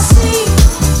all I see,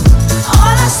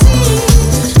 all I see.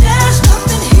 There's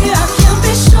nothing here I can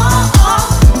be sure of,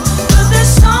 but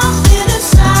there's something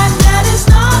inside that is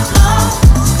not love.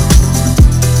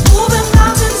 Moving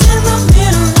mountains in the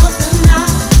middle of the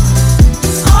night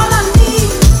is all I need,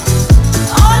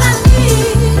 all I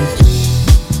need.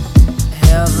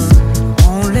 Heaven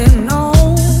only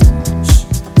knows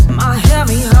my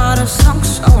heavy heart has sunk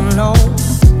so low.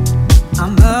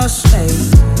 I'm a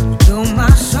slave to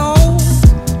my soul.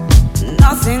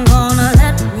 Nothing gonna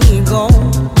let me go.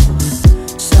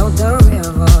 So the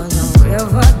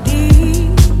river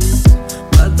deep,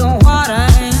 but the water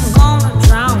ain't gonna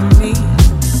drown me.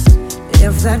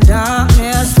 If the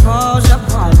darkness falls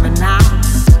upon me now,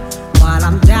 while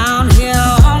I'm down here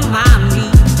on my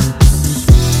knees,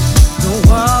 the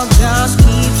world just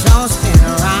keeps on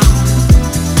spinning around.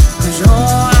 'Cause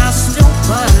I still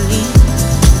believe,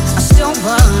 I still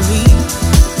believe,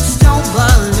 still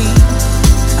believe,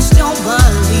 I still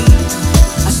believe,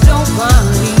 I still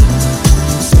believe,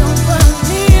 still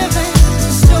believe in,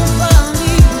 still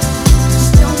believe,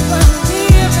 still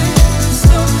believe in,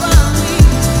 still believe,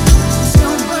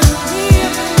 still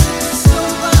believe in, still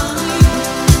believe,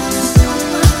 still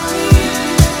believe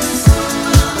in, still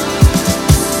believe.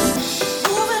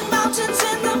 Moving mountains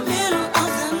in the middle of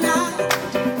the night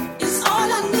is all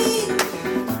I need,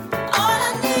 all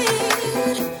I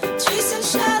need. Chasing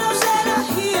shadows that are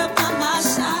here by my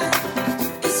side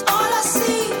is all I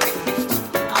see,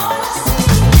 all I see.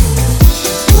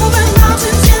 Moving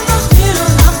mountains in the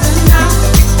middle of the night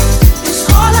is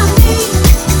all I need,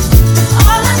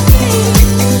 all I need.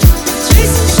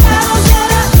 Chasing shadows that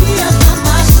are here by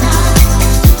my side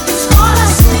is all I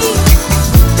see,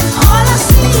 all I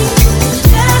see.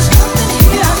 There's nothing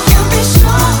here I can be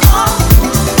sure of,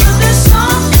 but there's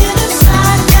something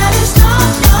inside that is not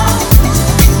love.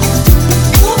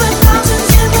 Moving mountains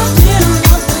in the middle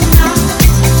of the night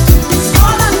is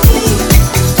all I need,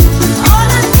 all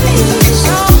I need, all I need,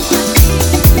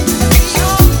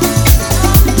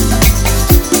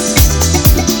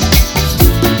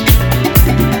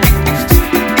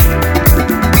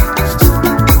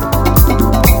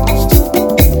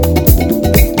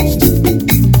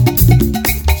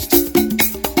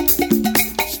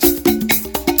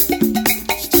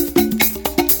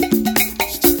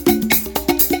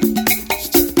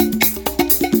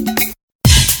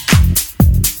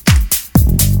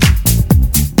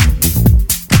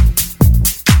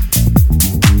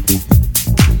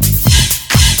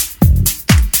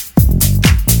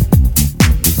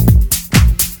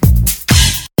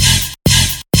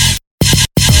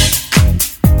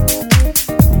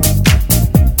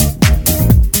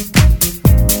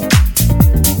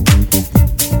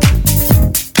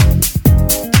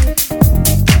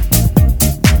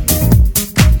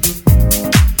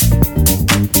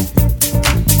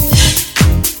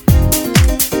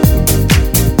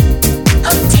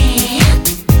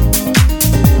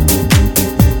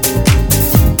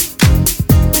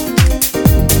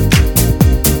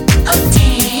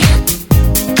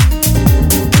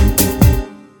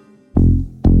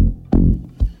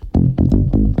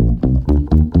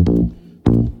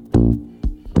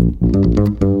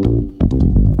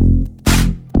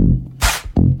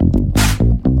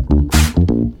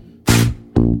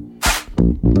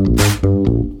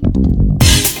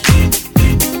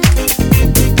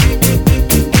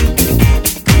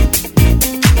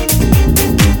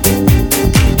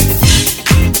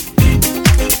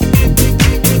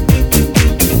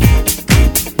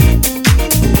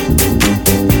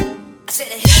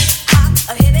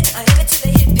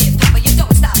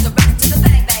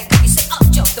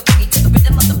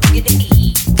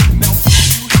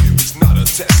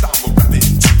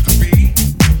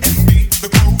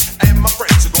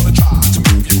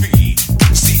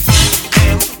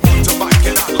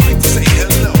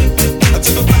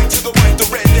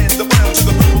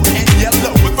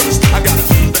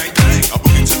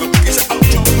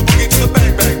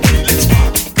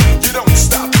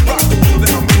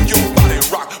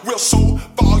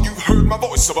 heard my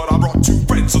voice, but I brought two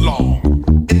friends along.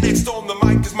 And next on the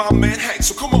mic is my man Hank,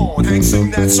 so come on, Hank,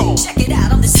 sing that song. Check it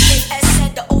out, I'm the CAS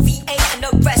and the OVA, and the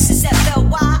rest is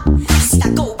FLY. You see, I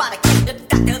go by the kid, the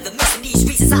doctor, the missing these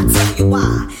reasons, I tell you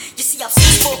why. You see, I'm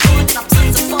 6'4", and I'm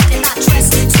tons of fun, and I dress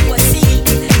to a T.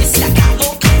 You see, I got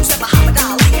more clothes than Muhammad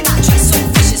Ali, and I dress so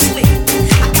viciously.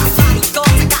 I got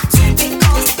bodyguards, I got two big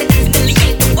cars that definitely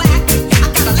ain't the whack. I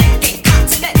got a Lincoln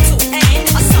Continental and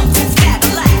a sunroof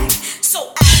Cadillac.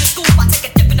 So after school, I take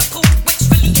a dip in the pool, which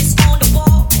really is on the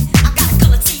wall. I got a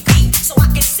color TV, so I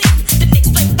can see the Knicks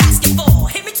play basketball.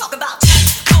 Hear me talk about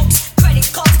books, credit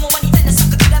cards, more money than a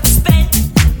sucker could ever spend.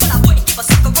 But I wouldn't give a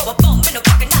sucker or a bum in a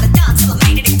pocket, not a dime till I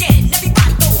made it again.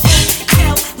 Everybody go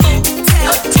hotel,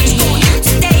 motel, what's going on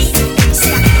today?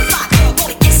 Say I got a fly girl,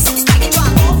 wanna get some stank and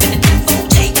drive off in the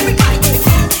F.O.J. Everybody go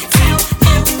hotel,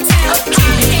 motel,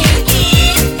 Holiday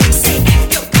Inn. Say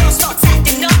if your girl starts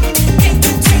acting up, then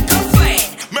you take her friend.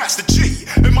 Master G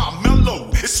and my mellow,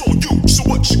 it's on you, so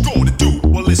what you gonna do?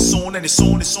 Well, it's on and it's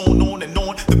on, it's on and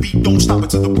on. The beat don't stop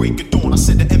until the break of dawn. I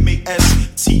said the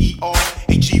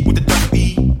MASTERAG with the double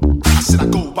E. I said I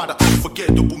go by the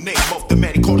unforgettable name of the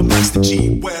man he called him Master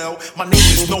G. Well, my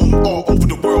name is known all over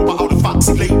the world by all the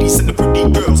foxy ladies and the pretty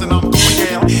girls, and I'm going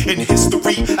down in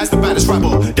history as the baddest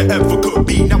rapper that ever could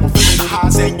be. Now I'm feeling the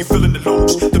highs and you feeling the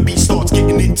lows. The beat starts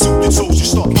getting into your toes. You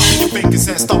start popping your fingers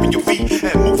and stomping your feet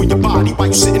and moving your body while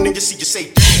you sitting in your seat. You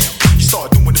say damn. You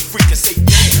start doing the freak and say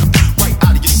damn. Right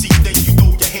out of your seat, then you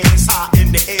throw your hands high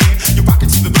in the air. You're rocking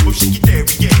to the rhythm, shake your dairy,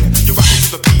 yeah. You're rocking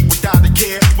to the beat without a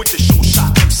care. With the show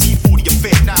shot MC 40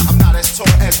 affair. Now I'm not as tall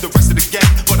as the rest of the gang,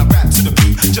 but I rap to the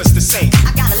beat just the same.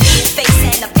 I got a little face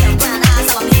and a pale brown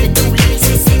eyes. All I'm here to do is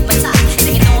hypnotize.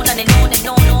 Singing on and on and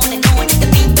on and on. The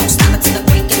beat don't stop until the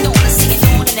break of dawn. I'm singing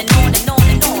on and on and on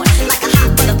and on. Like a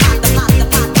hot butter, pop the pop the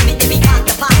pop. Give me pop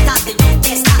the pop, stop the don't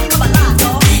dance, stop. Come alive,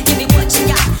 dog. Give me what you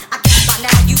got. I guess by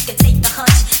now you can take the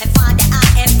hunch and find that I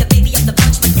am the baby of the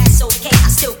bunch, but that's okay. I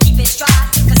still keep it stride,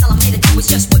 cause all I'm here to do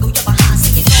is just wiggle your behind.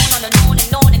 Singing on and on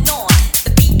and on and on.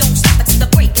 The beat don't stop until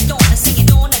the break of dawn. I'm singing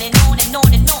on and on and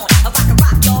on and on. I rock a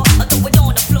rock, y'all. I'll do it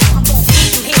on the floor. I'm gon'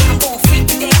 freak you here, I'm gon' freak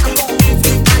you there. I'm gon' move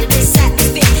you out of this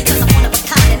atmosphere, cause I'm one of a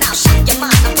kind and I'll shock your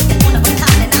mind. I put that one of a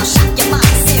kind and I'll shock your mind. I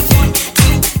said 1,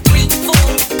 2, 3, 4.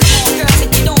 Come on, girls, and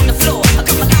get on the floor. I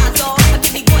come alive, y'all.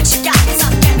 Give me what you got, cause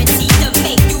I'm guaranteed to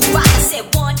make you rock. I said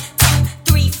 1, 2,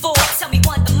 3, 4. Tell me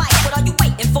what the mic, what are you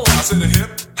waiting for? I said a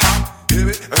hip hop, hip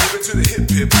it to the hip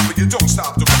hip. But you don't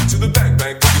stop the rock to the bang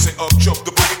bang. But you say up jump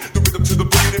the boogie, the rhythm to the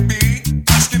boogie beat.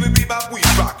 Skip it, be my weed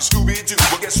rock, Scooby Doo.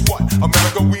 Well, guess what?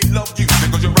 America, we love you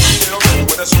because you're rocking and roll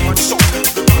with us so much soul.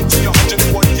 The rock to your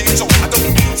 101 years old. I don't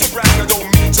mean to brag, I don't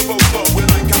mean to boast, but we're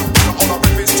like I'm on our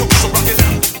records too. So rock it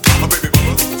out, my baby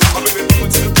mama to the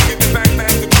boogie, the bang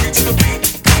bang, the boogie to the beat.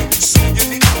 So you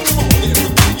need, come on,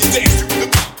 everybody, you dance to the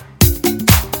beat.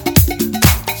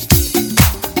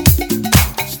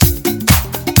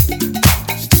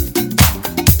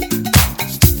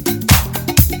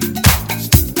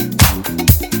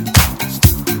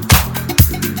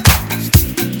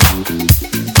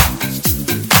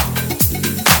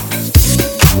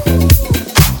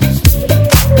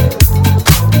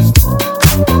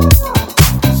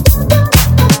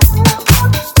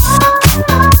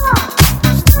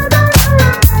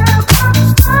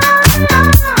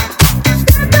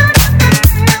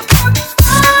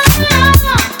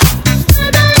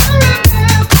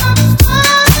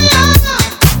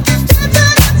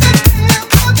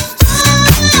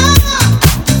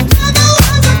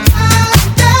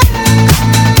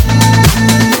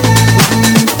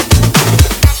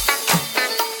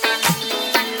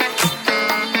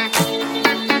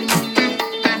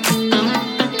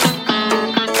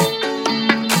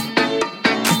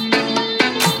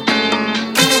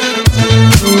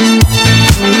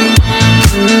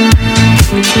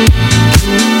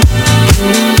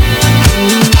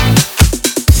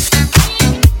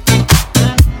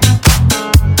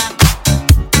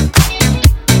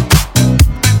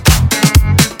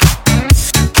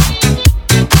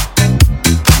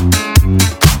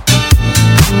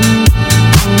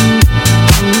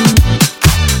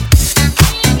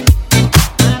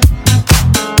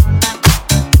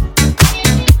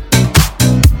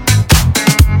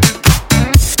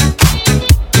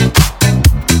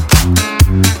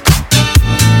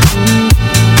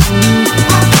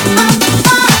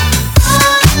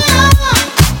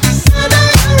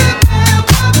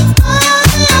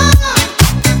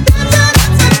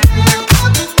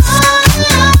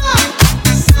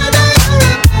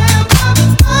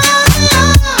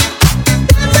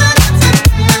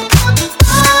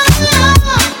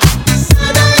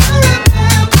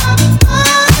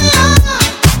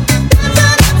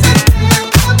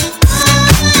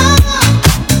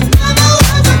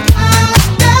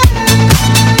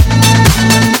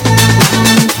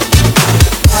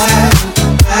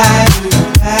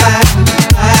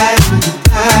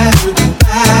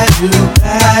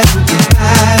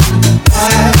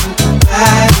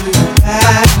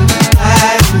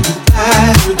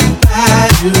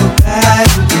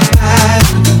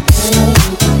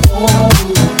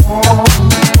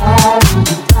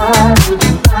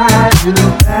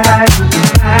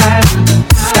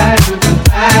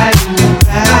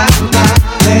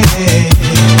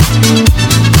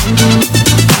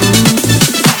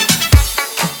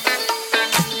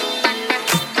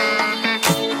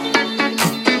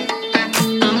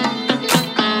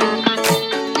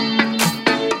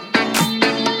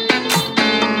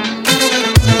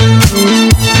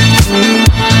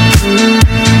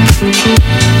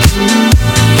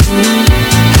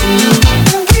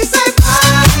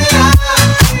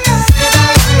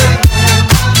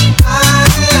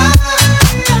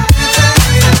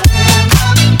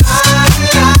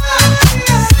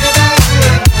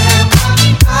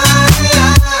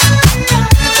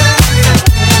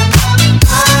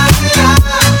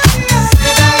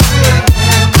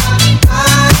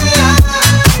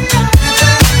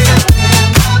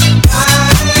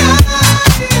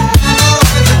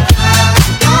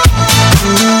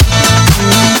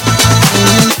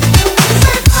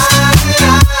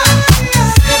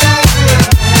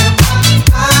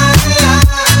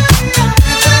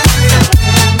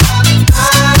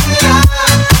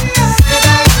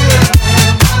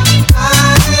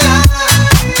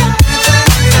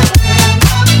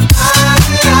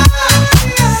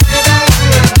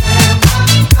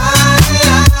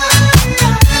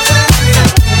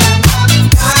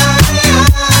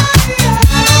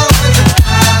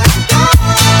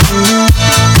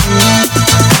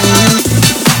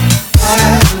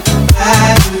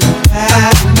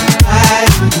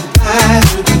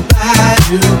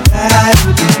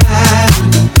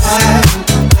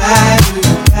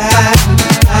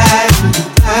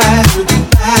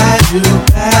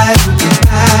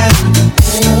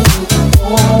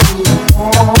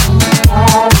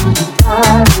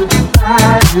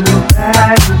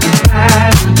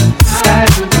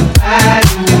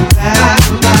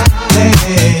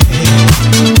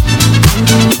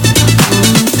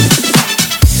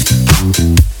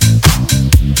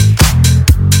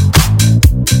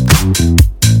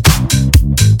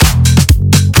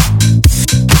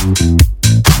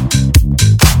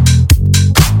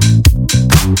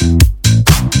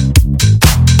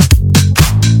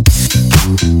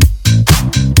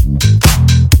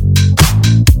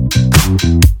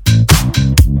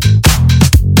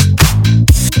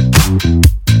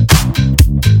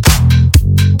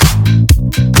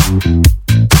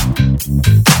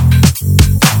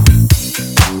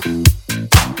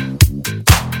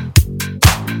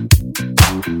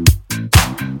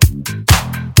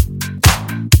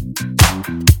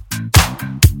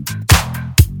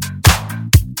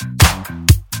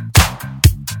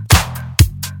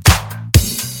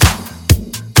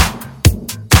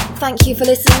 Thank you for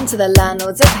listening to the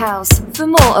Landlords of House. For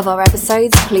more of our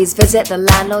episodes, please visit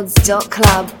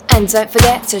thelandlords.club. And don't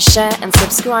forget to share and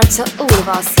subscribe to all of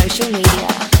our social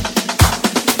media.